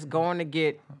frustrating is going to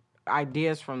get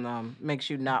ideas from them makes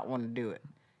you not want to do it.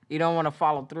 You don't want to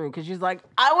follow through because you're like,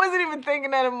 I wasn't even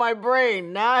thinking that in my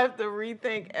brain. Now I have to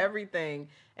rethink everything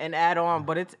and add on.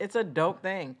 But it's a dope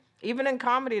thing. Even in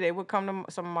comedy, they would come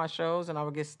to some of my shows and I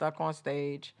would get stuck on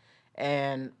stage,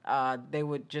 and they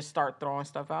would just start throwing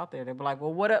stuff out there. They'd be like,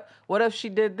 well, what if she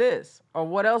did this? Or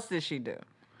what else did she do?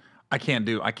 I can't.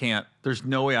 There's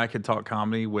no way I could talk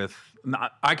comedy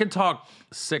I could talk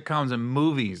sitcoms and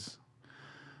movies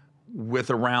with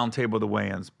a round table of the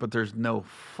Wayans, but there's no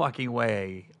fucking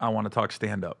way I want to talk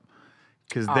stand-up.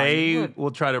 because Oh, they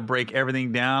will try to break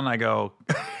everything down. I go,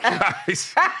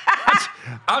 guys,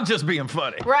 I'm just being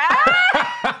funny.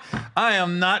 Right. I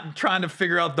am not trying to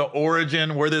figure out the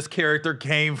origin, where this character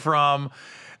came from.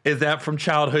 Is that from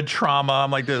childhood trauma?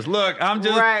 I'm like this. Look, I'm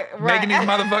just making these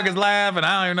motherfuckers laugh, and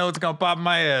I don't even know what's gonna pop in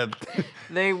my head.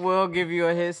 They will give you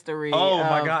a history Oh, of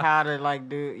my God. how to like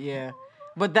do, yeah.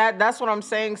 But that's what I'm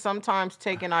saying. Sometimes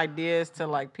taking ideas to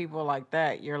like people like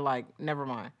that, you're like, never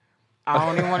mind. I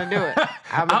don't even want to do it.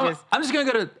 I'm just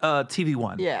gonna go to TV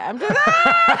One. Yeah, I'm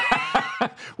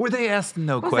just Where they ask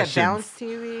no What's questions. that, Bounce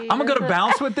TV? I'm gonna go to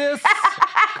Bounce with this,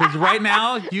 because right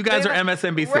now you guys are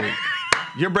MSNBC.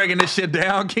 You're breaking this shit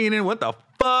down, Keenan. What the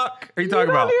fuck are you talking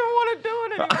about? You don't even want to do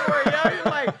it anymore, yo. You're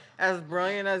like, as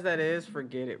brilliant as that is,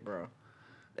 forget it, bro.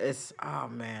 Oh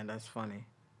man, that's funny.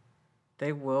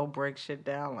 They will break shit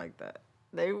down like that.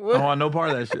 They will. I want no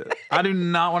part of that shit. I do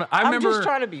not want to. I'm just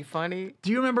trying to be funny.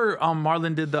 Do you remember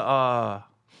Marlon did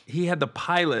he had the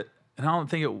pilot, and I don't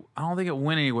think it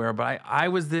went anywhere, but I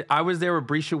was there with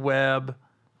Brescia Webb.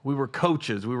 We were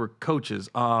coaches.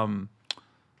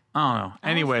 I don't know.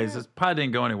 Anyways, this probably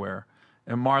didn't go anywhere.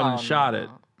 And Marlon shot it.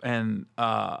 And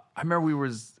I remember we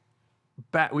was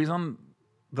on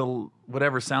the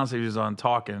whatever sound stage he was on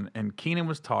talking, and Keenan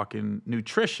was talking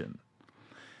nutrition.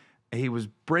 He was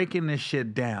breaking this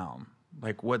shit down,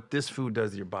 like what this food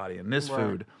does to your body and this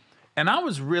food. And I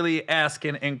was really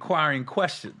asking inquiring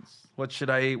questions. What should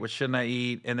I eat? What shouldn't I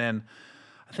eat? And then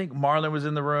I think Marlon was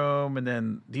in the room. And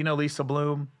then, do you know Lisa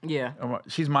Bloom? Yeah.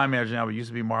 She's my manager now, but used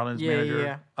to be Marlon's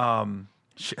manager. Yeah.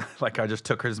 Like I just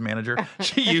took her as manager.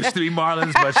 She used to be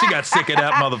Marlon's, but she got sick of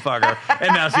that motherfucker.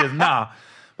 And now she is, nah.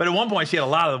 But at one point, she had a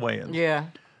lot of the weigh-ins. Yeah.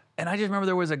 And I just remember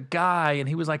there was a guy, and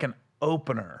he was like an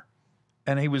opener.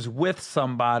 And he was with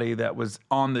somebody that was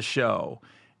on the show.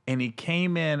 And he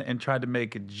came in and tried to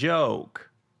make a joke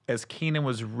as Keenan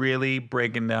was really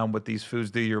breaking down what these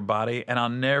foods do to your body. And I'll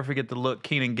never forget the look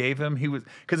Keenan gave him. He was,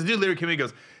 because the dude literally came in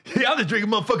and goes, yeah, I'm just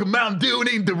drinking motherfucking Mountain Dew and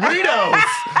eating Doritos.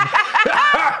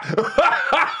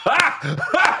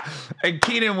 And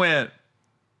Keenan went,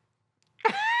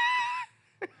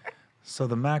 so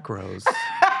the macros,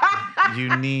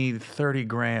 you need 30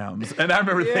 grams. And I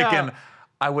remember thinking,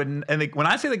 I wouldn't, and when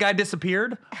I say the guy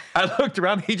disappeared, I looked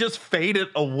around, he just faded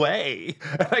away.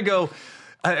 And I go,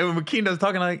 when Keenan was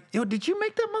talking, I'm like, yo, did you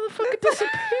make that motherfucker disappear?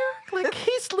 Like,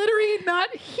 he's literally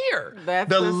not here. That's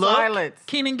the look silence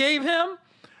Keenan gave him,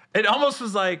 it almost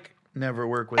was like, never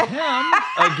work with him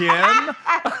again.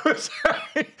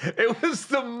 It was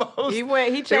the most. He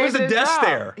changed it was a his death job.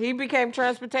 stare. He became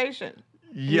transportation.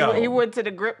 Yo. He went to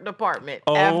the grip department.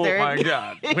 Oh after my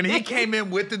God. When he came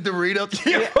in with the Doritos,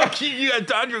 you had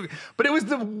time. But it was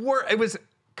the worst. It was,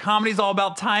 comedy's all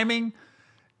about timing.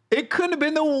 It couldn't have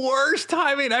been the worst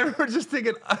timing. I remember just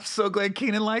thinking, I'm so glad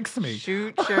Keenan likes me.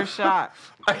 Shoot your shot.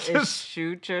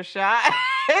 Shoot your shot.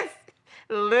 It's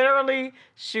literally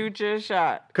shoot your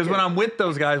shot. Because when I'm with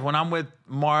those guys, when I'm with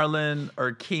Marlon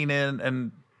or Keenan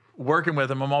and working with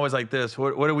them, I'm always like this.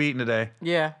 What are we eating today?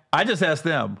 Yeah. I just ask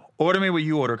them, order me what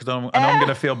you order, because I know I'm going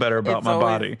to feel better about my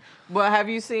body. Well, have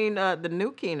you seen the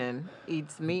new Keenan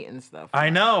eats meat and stuff? I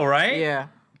know, right? Yeah.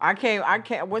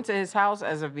 I went to his house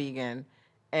as a vegan,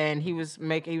 and he was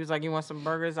like, you want some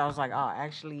burgers? I was like, oh,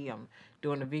 actually, I'm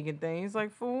doing the vegan thing. He's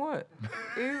like, for what?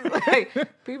 He's like,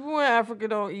 people in Africa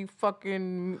don't eat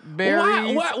fucking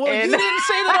berries. Well, you didn't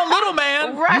say that on Little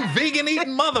Man. Right. You vegan eating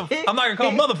I'm not going to call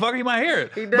him motherfucker. You might hear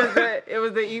it. He does that. It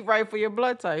was to eat right for your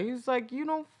blood type. He's like, you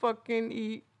don't fucking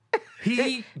eat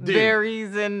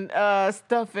berries and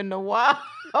stuff in the wild.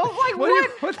 I was like,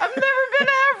 what? I've never been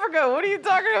to Africa. What are you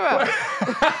talking about?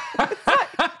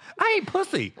 I eat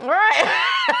pussy. Right.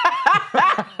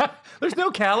 There's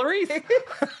no calories.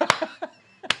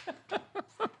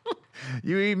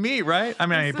 You eat meat, right? I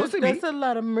mean, I eat pussy meat. That's a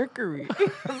lot of mercury.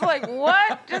 It's like,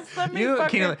 what? Just let me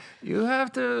fucking... You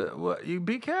have to... you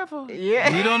be careful.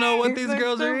 Yeah. You don't know what these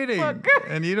girls are eating.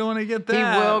 And you don't want to get that. He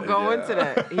will go into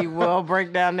that. He will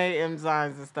break down their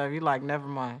enzymes and stuff. You're like, never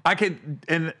mind.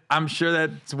 And I'm sure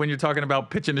that's when you're talking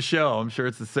about pitching the show. I'm sure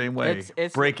it's the same way.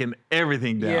 It's breaking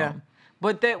everything down. Yeah.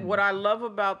 But what I love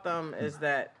about them is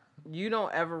that you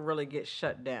don't ever really get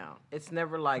shut down. It's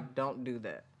never like, don't do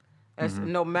that.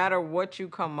 No matter what you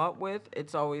come up with,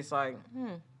 it's always like,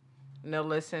 And they'll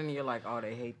listen, and you're like, oh,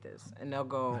 they hate this. And they'll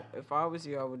go, if I was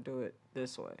you, I would do it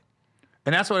this way.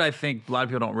 And that's what I think a lot of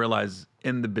people don't realize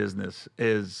in the business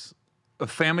is a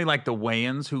family like the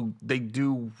Wayans, who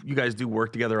you guys do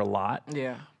work together a lot.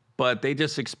 Yeah. But they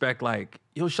just expect like,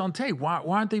 yo, Chaunte, why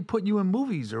aren't they putting you in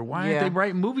movies? Or why aren't they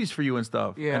writing movies for you and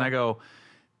stuff? Yeah. And I go,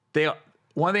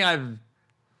 one thing I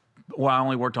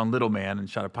only worked on Little Man and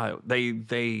shot a pilot.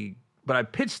 They but I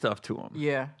pitch stuff to them.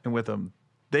 Yeah. And with them,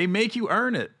 they make you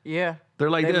earn it. Yeah. They're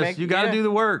like this. You got to do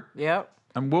the work. Yep.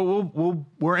 And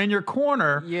we're in your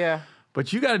corner. Yeah.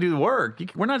 But you got to do the work.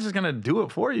 We're not just gonna do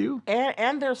it for you.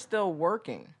 And they're still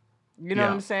working. You know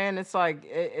what I'm saying? It's like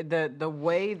the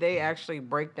way they actually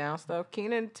break down stuff.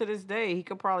 Keenan, to this day, he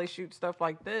could probably shoot stuff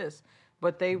like this,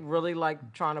 but they really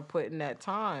like trying to put in that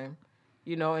time,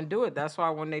 you know, and do it. That's why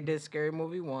when they did Scary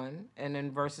Movie 1 and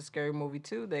then versus Scary Movie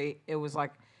 2, it was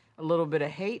like a little bit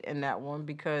of hate in that one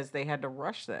because they had to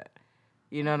rush that.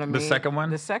 You know what I mean? The second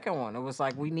one? The second one. It was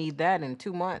like, we need that in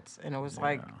 2 months. And it was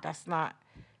like, that's not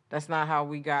how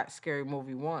we got Scary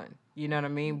Movie 1. You know what I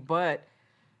mean? But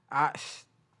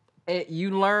you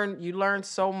learn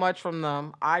so much from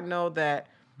them. I know that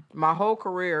my whole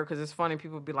career, because it's funny,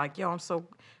 people be like, yo,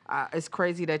 it's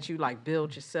crazy that you like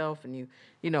build yourself and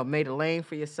you know, made a lane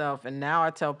for yourself. And now I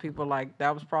tell people like,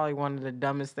 that was probably one of the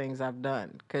dumbest things I've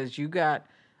done. Because you got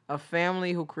a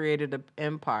family who created an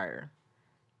empire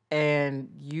and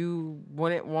you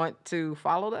wouldn't want to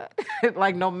follow that.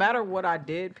 Like, no matter what I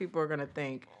did, people are going to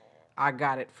think I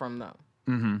got it from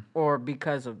them or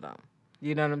because of them.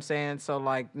 You know what I'm saying? So,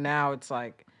 like, now it's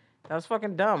like, that was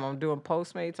fucking dumb. I'm doing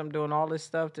Postmates. I'm doing all this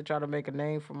stuff to try to make a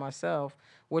name for myself,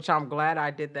 which I'm glad I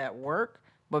did that work,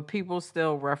 but people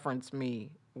still reference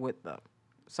me with them.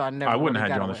 So I never I wouldn't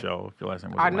really have had you got on the away. show if your last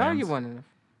name was I know Wayans. you wouldn't have.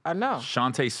 I know.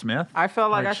 Chaunte Smith? I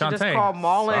felt like I should just Chaunte. call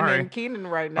Marlon Sorry. and Keenan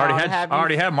right now. I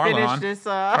already had Marlon finish on. This,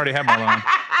 I already had Marlon on.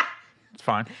 It's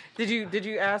fine. Did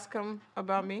you ask him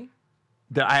about me?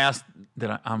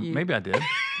 Maybe I did.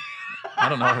 I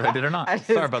don't know if I did or not.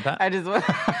 Sorry about that. I just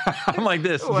I'm like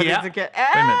this. What Yeah. is it? Wait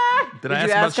a minute. Did I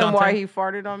you ask him about why Chaunte? he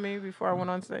farted on me before I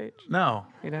went on stage? No.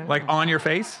 You didn't? Like on your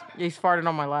face? He's farted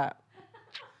on my lap.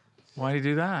 Why did he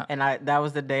do that? And that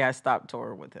was the day I stopped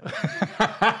touring with him.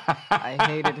 I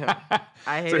hated him.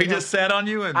 So he just sat on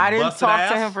you and I didn't busted talk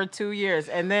ass? to him for 2 years.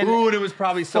 And then Ooh, and it was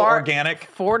probably so organic.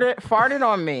 farted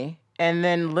on me. And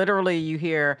then literally you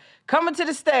hear, coming to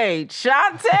the stage,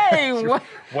 Chaunte.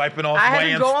 Wiping off I had to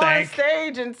Wayans go on stank.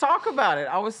 stage and talk about it.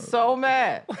 I was so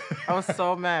mad.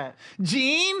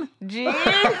 Gene? Gene?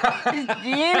 Is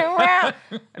Gene around?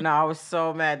 No, I was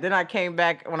so mad. Then I came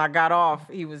back. When I got off,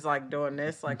 he was like doing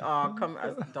this. Like, oh, come.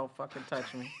 I said, don't fucking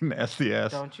touch me. Nasty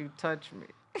ass. Don't you touch me.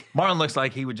 Marlon looks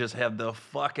like he would just have the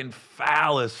fucking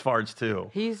foulest farts too.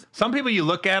 He's Some people, you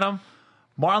look at him,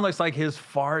 Marlon looks like his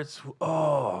farts.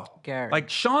 Oh, Gary. like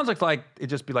Sean's looks like it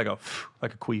just be like a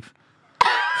queef.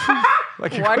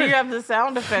 Like a Why do queef. you have the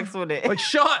sound effects with it? Like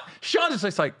Sean just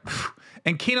looks like,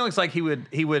 and Keenan looks like he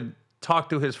would talk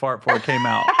through his fart before it came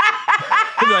out.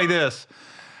 He'd be like this.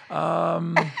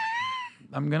 I'm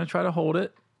gonna try to hold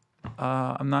it.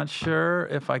 I'm not sure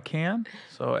if I can.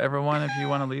 So everyone, if you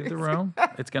want to leave the room,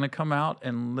 it's gonna come out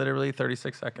in literally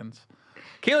 36 seconds.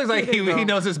 Keenan looks like he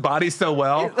knows his body so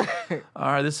well.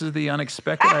 All right, this is the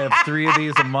unexpected. I have 3 of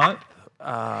these a month.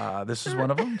 This is one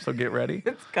of them, so get ready.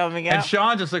 It's coming out. And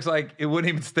Sean just looks like it wouldn't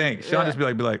even stink. Sean just be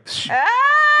like,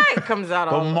 It comes out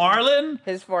but all Marlon,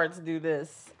 his farts do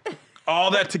this.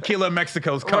 all that tequila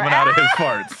Mexico's coming out of his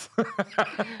farts.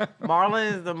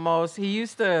 Marlon is the most. He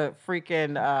used to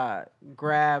freaking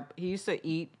he used to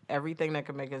eat everything that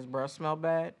could make his breath smell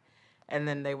bad. And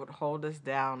then they would hold us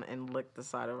down and lick the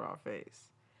side of our face.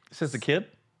 Since a kid?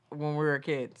 When we were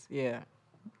kids, yeah.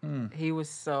 He was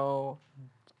so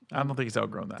I don't think he's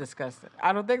outgrown that. disgusting.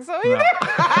 I don't think so either. No.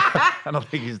 I don't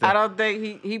think he's I there. don't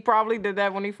think he probably did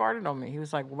that when he farted on me. He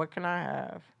was like, what can I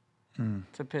have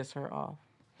to piss her off?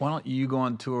 Why don't you go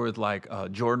on tour with like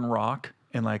Jordan Rock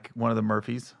and like one of the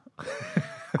Murphys?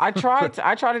 I tried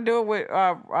to do it with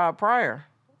Pryor.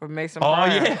 With Mason Oh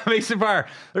Pryor. yeah, Mason Pryor.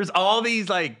 There's all these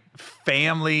like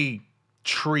family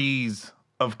trees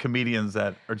of comedians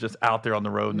that are just out there on the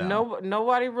road now.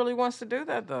 Nobody really wants to do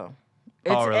that though.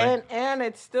 Oh, really? And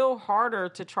it's still harder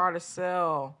to try to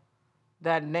sell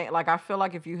that name. Like I feel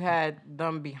like if you had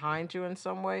them behind you in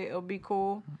some way, it'll be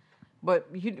cool. But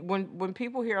when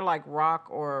people hear like Rock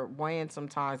or Wayne,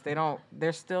 sometimes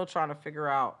they're still trying to figure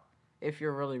out if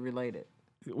you're really related.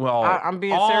 Well, I'm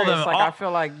being all serious. them- Like all- I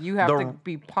feel like you have to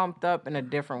be pumped up in a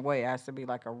different way. It has to be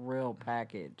like a real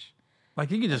package. like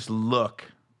you can just look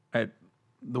at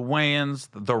the Wayans,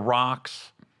 the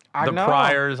Rocks, I the know.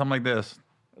 Pryors. I'm like this.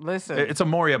 Listen, It's a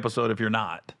Maury episode if you're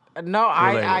not. no,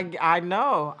 related. I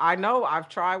know. I've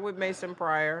tried with Mason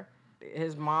Pryor.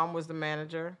 His mom was the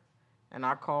manager, and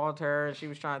I called her, and she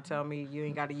was trying to tell me you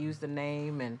ain't got to use the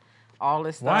name and all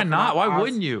this stuff. Why And not? I Why was-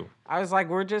 wouldn't you? I was like,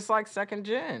 we're just like second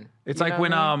gen. It's You like know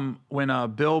what I mean?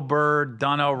 when Bill Burr,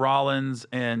 Donnell Rollins,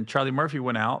 and Charlie Murphy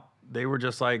went out. They were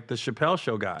just like the Chappelle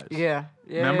show guys. Yeah.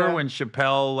 Remember yeah. when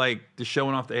Chappelle, like, the show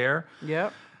went off the air?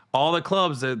 Yep. all the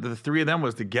clubs, the three of them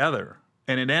was together.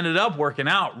 And it ended up working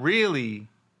out really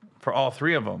for all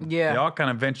three of them. Yeah. They all kind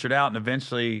of ventured out and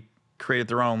eventually created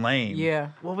their own lane. Yeah.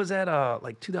 What was that,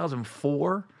 like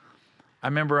 2004? I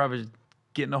remember I was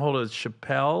getting a hold of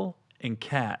Chappelle and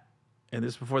Kat, and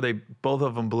this before both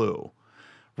of them blew.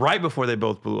 Right before they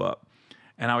both blew up.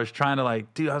 And I was trying to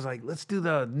I was like, let's do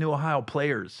the New Ohio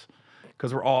Players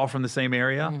because we're all from the same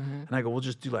area. And I go, we'll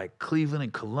just do like Cleveland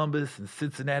and Columbus and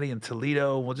Cincinnati and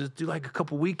Toledo. We'll just do like a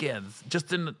couple weekends.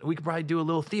 We could probably do a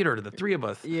little theater to the three of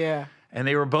us. Yeah. And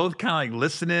they were both kind of like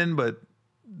listening, but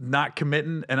not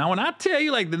committing. And when I tell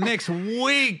you, like the next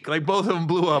week, like both of them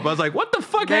blew up. I was like, what the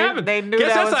fuck happened? They knew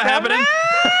Guess that that's was not coming.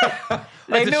 happening.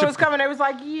 They knew it was coming. They was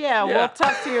like, yeah, we'll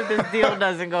talk to you if this deal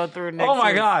doesn't go through next week. Oh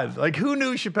my God. Like who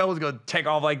knew Chappelle was going to take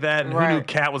off like that? And who knew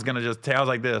Kat was going to just take? I was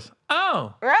like this.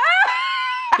 Oh.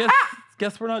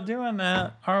 Guess we're not doing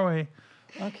that, are we?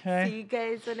 Okay. See you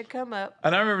guys when it come up.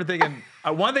 And I remember thinking,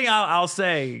 one thing I'll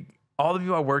say, all the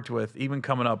people I worked with, even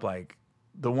coming up, like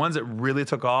the ones that really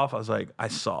took off, I was like, I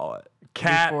saw it.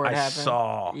 Kat, I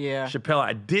saw. Yeah. Chappelle,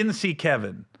 I didn't see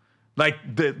Kevin.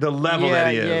 Like the level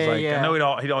that he is. I know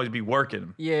he'd always be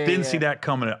working. Didn't see that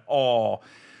coming at all.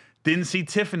 Didn't see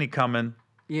Tiffany coming.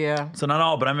 Yeah. So not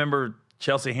all, but I remember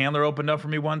Chelsea Handler opened up for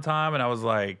me one time, and I was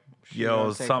like,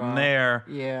 yo, something there.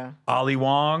 Yeah. Ali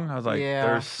Wong, I was like,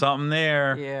 there's something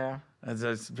there. Yeah.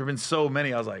 There's been so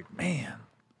many. I was like, man.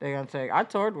 They're going to take. I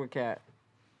toured with Kat.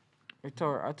 I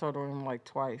toured with him like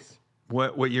twice.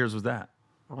 What years was that?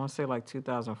 I want to say like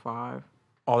 2005.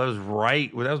 Oh, that was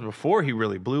right. Well, that was before he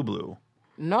really blew.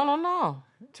 No.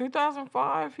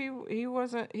 2005, he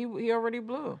wasn't. He already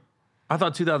blew. I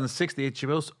thought 2006 the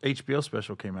HBO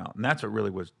special came out, and that's what really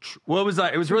was. Well, it was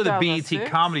like it was really the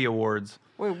BET Comedy Awards.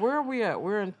 Wait, where are we at?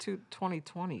 We're in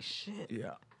 2020. Shit.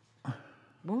 Yeah.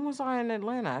 When was I in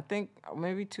Atlanta? I think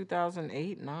maybe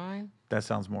 2008, 9. That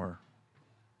sounds more.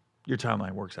 Your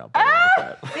timeline works out better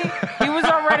like that. he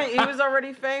was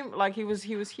already famous. Like he was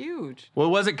huge.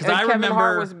 Well, was it? Because I Kevin remember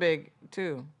Hart was big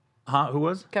too. Huh? Who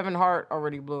was? Kevin Hart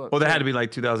already blew up. Well, that had to be like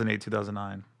 2008,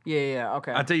 2009. Yeah.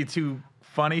 Okay. I'll tell you two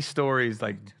funny stories,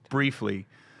 like briefly.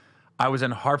 I was in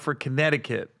Hartford,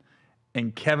 Connecticut,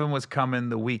 and Kevin was coming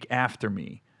the week after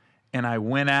me. And I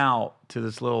went out to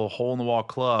this little hole-in-the-wall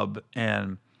club,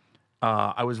 and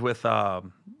I was with a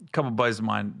couple of buddies of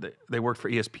mine. They worked for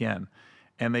ESPN.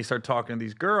 And they start talking to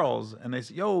these girls, and they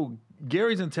say, yo,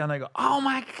 Gary's in town. They go, oh,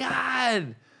 my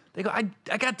God. They go,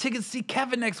 I got tickets to see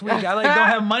Kevin next week. I don't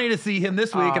have money to see him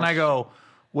this week. And I go,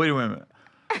 wait a minute.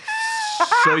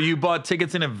 So you bought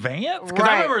tickets in advance? Because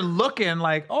I remember looking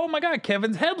like, oh, my God,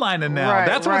 Kevin's headlining now.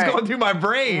 That's what's going through my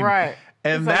brain. Right.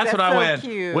 And that's when I went,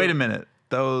 wait a minute.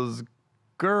 Those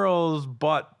girls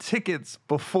bought tickets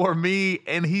before me,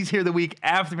 and he's here the week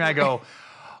after me. I go,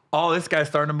 oh, this guy's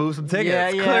starting to move some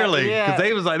tickets, clearly.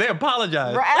 Because they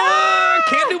apologized.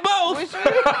 Can't do both.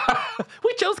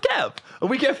 We chose Kev. A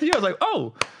week after you, I was like,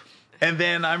 oh. And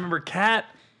then I remember Kat,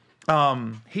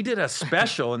 he did a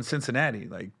special in Cincinnati.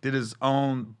 Like, did his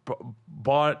own,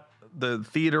 bought the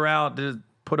theater out,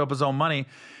 put up his own money.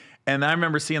 And I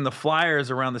remember seeing the flyers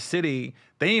around the city.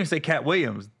 They didn't even say Cat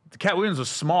Williams. Cat Williams was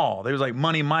small. They was like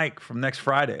Money Mike from Next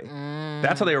Friday.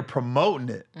 That's how they were promoting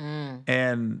it.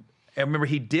 And I remember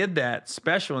he did that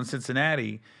special in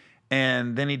Cincinnati,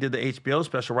 and then he did the HBO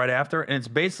special right after, and it's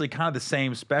basically kind of the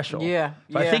same special.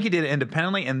 But I think he did it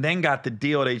independently and then got the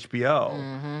deal at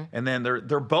HBO. And then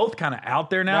they're both kind of out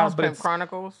there now. That was Pimp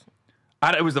Chronicles?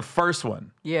 It was the first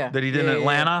one that he did in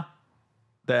Atlanta.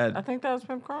 That I think that was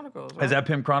Pimp Chronicles. Right? Is that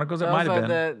Pimp Chronicles? It might have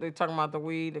been. They talking about the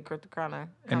weed, the kind of.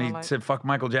 And he said, fuck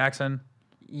Michael Jackson.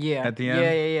 Yeah. At the end?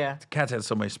 Yeah. The Cat's had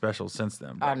so many specials since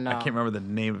then. I know. I can't remember the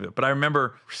name of it. But I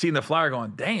remember seeing the flyer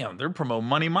going, damn, they're promoting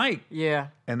Money Mike. Yeah.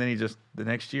 And then the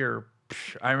next year,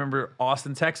 I remember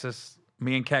Austin, Texas,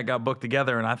 me and Cat got booked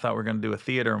together, and I thought we were going to do a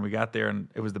theater, and we got there, and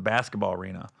it was the basketball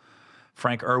arena,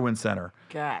 Frank Irwin Center.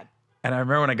 God. And I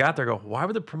remember when I got there, I go, why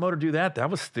would the promoter do that? That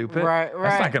was stupid. Right.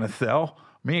 That's not going to sell.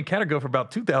 Me and Kat would go for about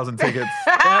 2,000 tickets.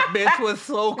 That bitch was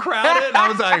so crowded. And I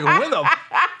was like, when the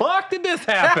fuck did this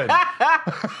happen?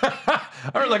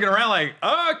 I was looking around like,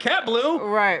 Cat blew.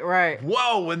 Right.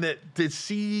 Whoa. And to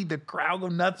see the crowd go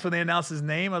nuts when they announced his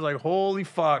name, I was like, holy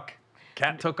fuck.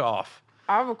 Cat took off.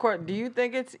 I have a question. Do you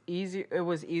think it's easy? It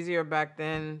was easier back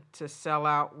then to sell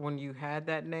out when you had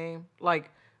that name? Like,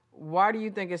 why do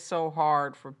you think it's so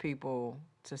hard for people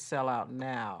to sell out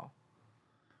now?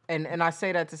 And I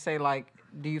say that to say, like,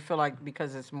 do you feel like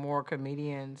because it's more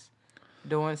comedians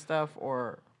doing stuff,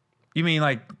 or? You mean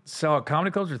like sell out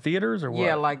comedy clubs or theaters or what?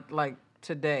 Yeah, like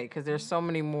today, because there's so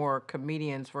many more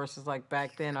comedians versus like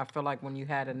back then. I feel like when you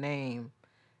had a name,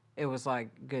 it was like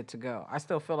good to go. I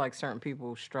still feel like certain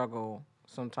people struggle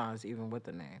sometimes even with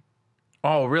the name.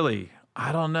 Oh, really?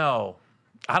 I don't know.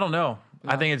 No.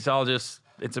 I think it's all just,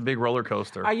 it's a big roller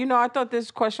coaster. You know, I thought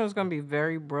this question was going to be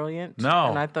very brilliant. No.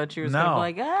 And I thought you was going to be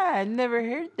like, I never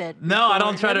heard that before. No, I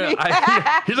don't try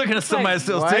to. He's looking at somebody that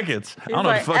sells tickets. I don't know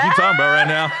like, what the fuck you talking about right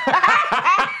now.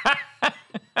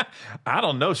 I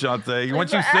don't know, Chaunte.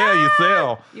 Once you sell, you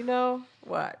sell. You know,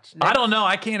 watch. I don't know.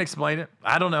 I can't explain it.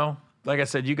 I don't know. Like I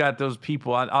said, you got those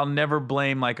people. I'll never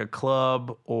blame like a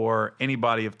club or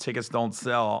anybody if tickets don't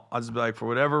sell. I'll just be like, for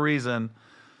whatever reason,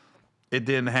 it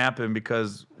didn't happen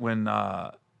because when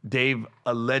Dave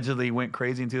allegedly went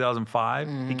crazy in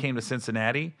 2005, he came to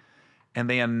Cincinnati, and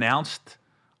they announced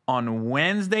on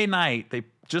Wednesday night, they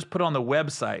just put on the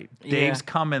website, Dave's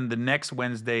coming the next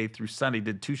Wednesday through Sunday,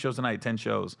 did 2 shows a night, 10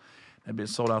 shows. That bitch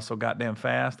sold out so goddamn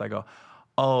fast. I go,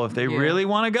 oh, if they really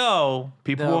want to go,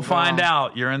 people will find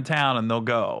out you're in town and they'll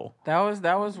go. That was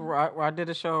I did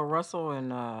a show with Russell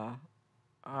and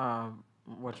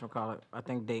whatchamacallit, I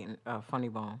think Dayton, Funny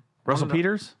Bone. Russell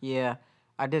Peters? Yeah.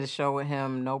 I did a show with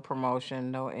him, no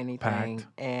promotion, no anything. Packed.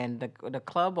 And the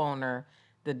club owner,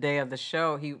 the day of the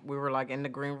show, we were like in the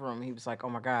green room. He was like, oh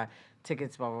my God,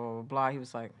 tickets, blah, blah, blah, blah. He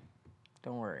was like,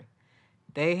 don't worry.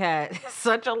 They had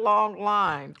such a long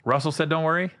line. Russell said, don't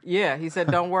worry? Yeah, he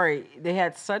said, don't worry. They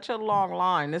had such a long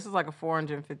line. This is like a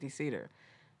 450-seater.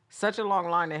 Such a long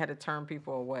line, they had to turn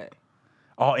people away.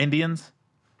 All Indians?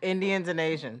 Indians and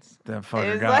Asians. That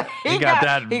fucker Like, he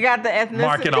got the ethnicity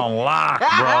market on lock,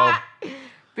 bro.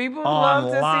 People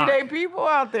love to see their people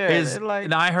out there.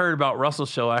 And I heard about Russell's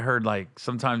show. I heard like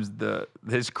sometimes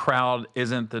his crowd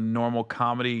isn't the normal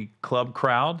comedy club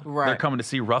crowd. Right. They're coming to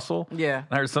see Russell. Yeah. And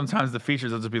I heard sometimes the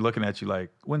features will just be looking at you like,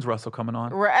 when's Russell coming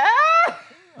on? Right.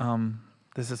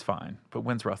 This is fine, but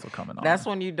when's Russell coming on? That's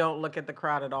when you don't look at the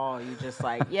crowd at all. You just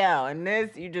like, yeah, and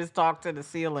this you just talk to the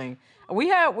ceiling. We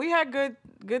had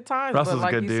good times. Russell's but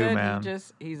like a good you dude, said, man.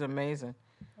 He's amazing.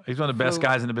 He's one of the best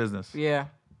guys in the business. Yeah.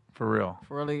 For real.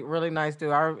 Really, really nice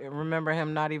dude. I remember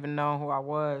him not even knowing who I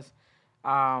was.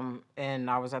 And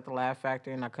I was at the Laugh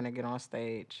Factory and I couldn't get on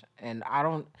stage. And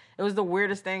it was the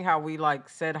weirdest thing how we like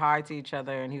said hi to each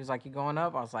other and he was like, you going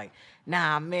up? I was like,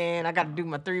 nah, man, I got to do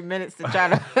my 3 minutes to try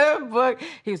to book.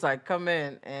 He was like, come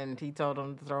in. And he told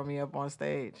him to throw me up on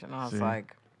stage. And I was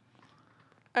like,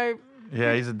 hey.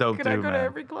 Yeah, he's a dope dude, man. Can I go to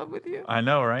every club with you? I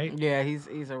know, right? Yeah, he's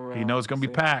a real. He knows it's going to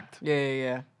be packed.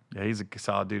 Yeah. Yeah, he's a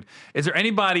solid dude. Is there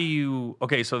anybody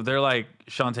okay, so if they're like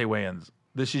Chaunte Wayans,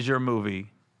 this is your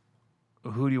movie.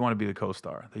 Who do you want to be the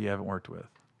co-star that you haven't worked with?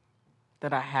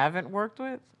 That I haven't worked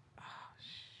with? Oh,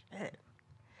 shit.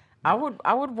 I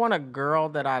would want a girl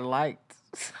that I liked.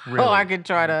 Really? So I could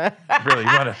try to. Really? You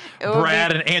want a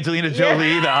Brad and Angelina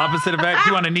Jolie, the opposite of that?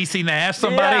 You want a Niecy Nash,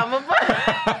 somebody?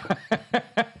 Yeah,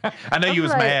 I know you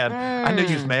was mad. I knew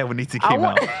you was mad when Niecy came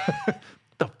out.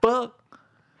 The fuck?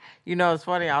 You know, it's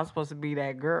funny. I was supposed to be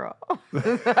that girl.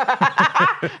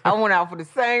 I went out for the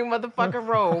same motherfucking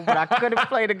role, but I couldn't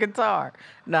play the guitar.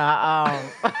 Nah,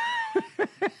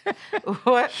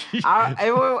 what?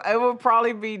 It would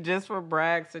probably be just for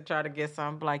brags to try to get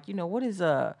something like, you know, what is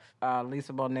Lisa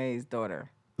Bonet's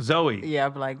daughter? Zoe. Yeah,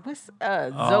 I'd be like, what's Zoe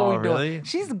doing? Really?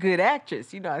 She's a good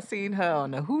actress. You know, I seen her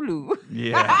on the Hulu.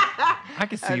 Yeah. I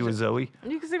can see you with Zoe.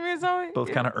 You can see me with Zoe?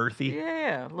 Both kind of earthy.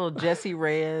 Yeah, little Jessie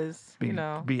Reyes, you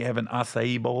know. Be having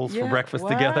acai bowls for breakfast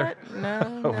together.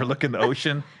 No. Overlooking the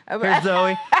ocean. Here's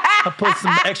Zoe. I put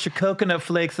some extra coconut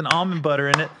flakes and almond butter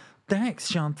in it.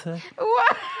 Thanks, Chaunte.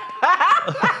 What?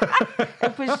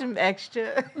 I put some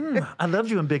extra. I loved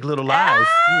you in Big Little Lies.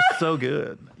 You were so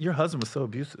good. Your husband was so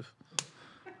abusive.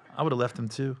 I would have left him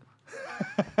too.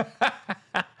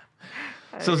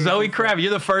 So Zoe Kravitz, you're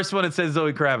the first one that says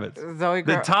Zoe Kravitz.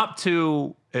 The top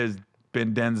two has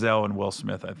been Denzel and Will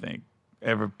Smith, I think.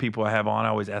 People I have on, I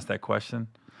always ask that question.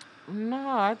 No,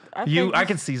 I think I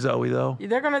can see Zoe though.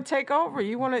 They're gonna take over.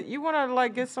 You wanna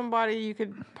like get somebody you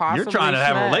could possibly. You're trying to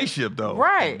have a smash. relationship though,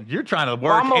 right? You're trying to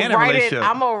work and a relationship.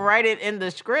 I'm gonna write it in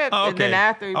the script, and then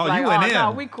after he's like, you went in.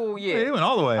 No, we cool, yeah. You went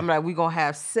all the way. I'm like, we gonna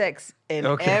have sex in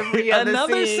every other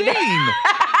Another scene.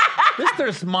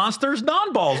 There's monsters,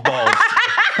 non-balls.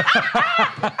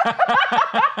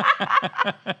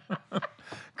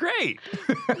 Great.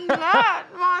 Not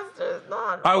monsters,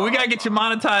 not. All right, we gotta get you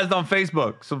monetized on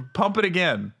Facebook. So pump it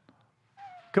again.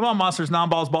 Come on, monsters,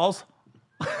 non-balls, balls.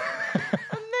 I'm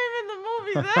naming the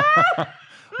movie that.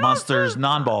 Monsters,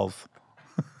 non-balls.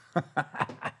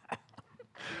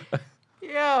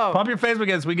 Yo. Pump your Facebook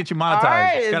again so we get you monetized.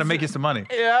 Right, Gotta make you some money.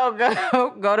 Yo,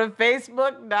 go to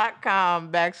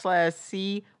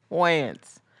facebook.com/C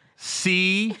Wayans.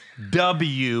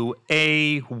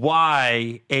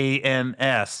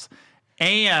 CWAYANS.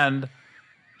 And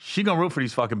she gonna root for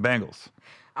these fucking Bengals.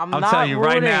 I'm not telling you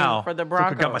right now. For the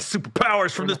Broncos. I got my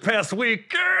superpowers from this past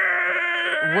week.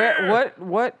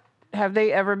 What have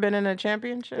they ever been in a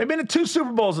championship? They've been in 2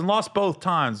 Super Bowls and lost both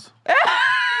times.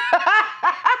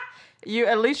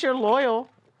 At least you're loyal.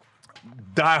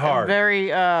 Die hard. Very.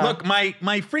 Look, my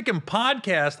freaking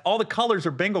podcast. All the colors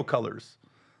are Bengal colors.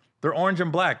 They're orange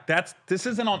and black. This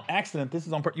isn't on accident. This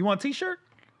is on purpose. You want a T-shirt?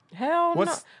 Hell no. You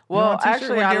Well, want a t-shirt?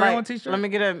 actually, Want I Gary Owen like. t-shirt? Let me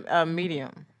get a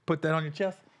medium. Put that on your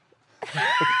chest.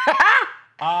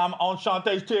 I'm on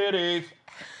Chaunte's titties.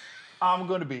 I'm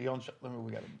gonna be on.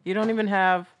 We got. You don't even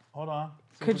have. Hold on.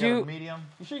 Could you? A medium?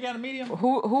 You sure you got a medium?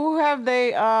 Who have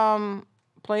they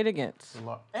played against?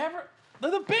 They're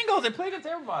the Bengals. They play against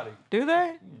everybody. Do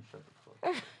they?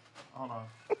 Hold on.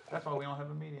 That's why we don't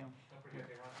have a medium.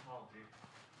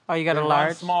 Oh, you got They a run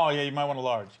large? small. Yeah, you might want a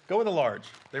large. Go with a large.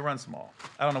 They run small.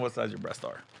 I don't know what size your breasts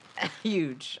are.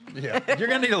 Huge. Yeah, you're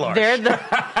gonna need a large. They're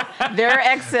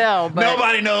XL. But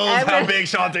nobody knows how big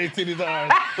Chaunte's titties are.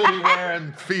 Hoodie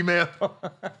wearing female.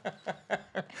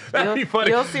 That'd be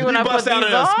funny. You'll see when I bust put out these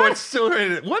in a on. Sports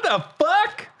Illustrated. What the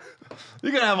fuck?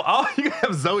 You're gonna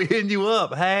have Zoe hitting you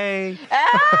up. Hey.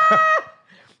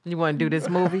 You want to do this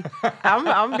movie? I'm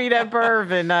gonna be that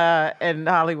perv in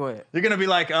Hollywood. You're gonna be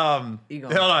like, hold on,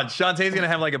 Chaunte's gonna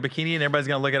have like a bikini, and everybody's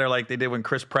gonna look at her like they did when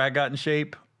Chris Pratt got in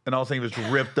shape, and all of a sudden he was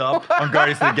ripped up on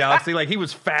Guardians of the Galaxy. Like he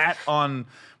was fat when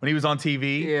he was on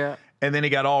TV, Yeah. and then he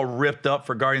got all ripped up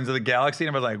for Guardians of the Galaxy,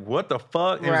 and everybody's like, what the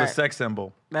fuck? It was Right. a sex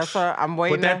symbol. That's what I'm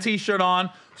waiting. Put that T-shirt on,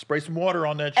 spray some water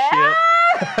on that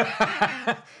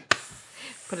shit.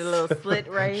 Put a little slit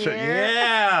right here.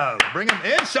 Yeah, bring him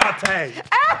in, Chaunte.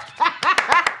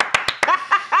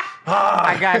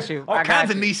 I got you. All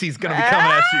kinds of Niecy's gonna be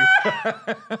coming at you.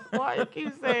 Why you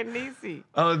keep saying Niecy?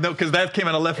 Oh no, because that came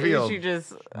out of left field. She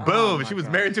just Boom. She was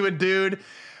married to a dude.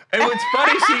 And what's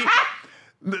funny,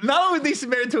 not only was she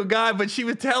married to a guy, but she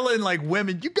was telling like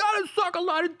women, you gotta suck a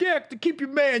lot of dick to keep your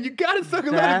man. You gotta suck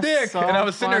a lot of dick. So and I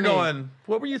was sitting there funny. going,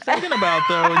 what were you thinking about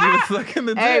though when you were sucking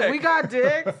the dick? Hey, we got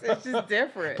dicks. It's just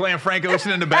different. Playing Frank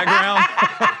Ocean in the background.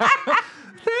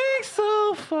 Think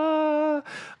so far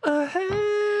ahead.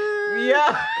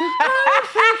 Yeah. I'm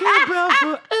thinking about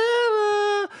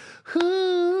forever.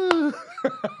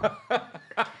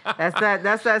 That's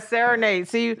that serenade.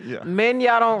 See, men,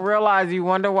 y'all don't realize. You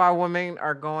wonder why women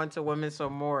are going to women so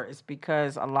more. It's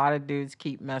because a lot of dudes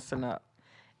keep messing up,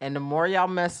 and the more y'all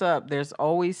mess up, there's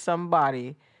always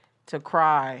somebody to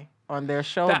cry on their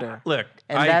shoulder.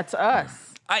 That's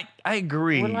us. I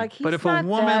agree. We're like, but if "He's a not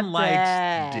woman that likes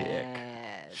bad." dick,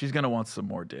 she's gonna want some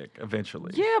more dick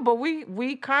eventually. Yeah, but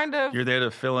we kind of You're there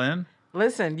to fill in.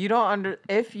 listen. You don't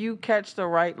if you catch the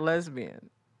right lesbian.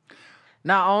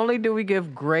 Not only do we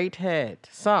give great head,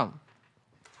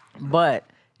 but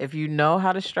if you know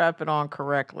how to strap it on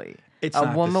correctly,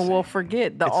 a woman will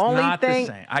forget. The only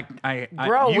thing,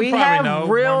 bro, we have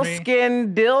real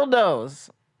skin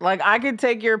dildos. Like I could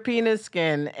take your penis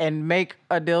skin and make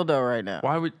a dildo right now.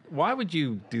 Why would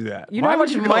you do that? You know how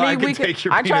much money we could?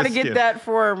 I tried to get skin? that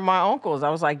for my uncles.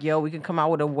 I was like, "Yo, we can come out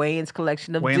with a Wayans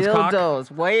collection of Wayans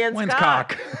dildos. Wayans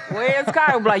cock. Wayans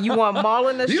cock." I'm like, you want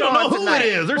Marlon the You don't know who it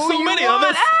is. There's so many of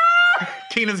us.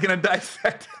 Keenan's gonna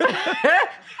dissect.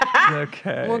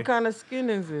 Okay. What kind of skin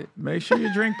is it? Make sure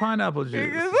you drink pineapple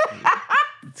juice.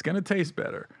 It's gonna taste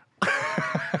better.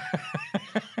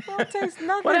 Don't taste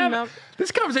nothing.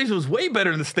 This conversation was way better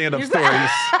than the stand-up stories.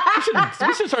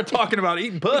 we should start talking about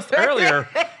eating puss earlier.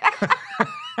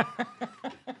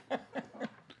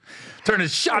 Turning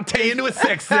Chaunte into a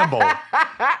sex symbol.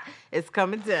 It's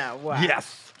coming down. Wow.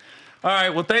 Yes. All right.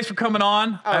 Well, thanks for coming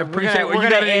on. I appreciate we're what you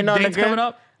got. Any end on dates coming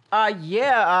up?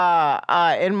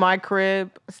 In my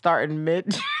crib, starting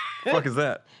mid. Fuck is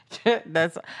that?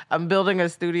 I'm building a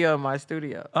studio in my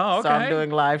studio. Oh, okay. So I'm doing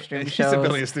live stream shows. He's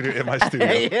building a studio in my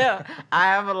studio. Yeah, I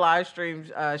have a live stream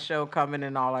show coming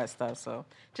and all that stuff. So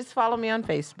just follow me on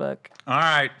Facebook. All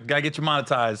right, gotta get you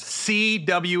monetized.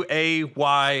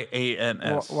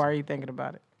 CWAYANS. Why are you thinking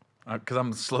about it? Because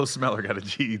I'm a slow smeller, got a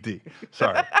GED.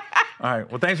 Sorry. All right.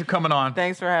 Well, thanks for coming on.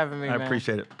 Thanks for having me. I man.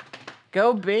 appreciate it.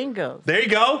 Go Bengals. There you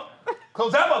go.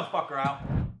 Close that motherfucker out.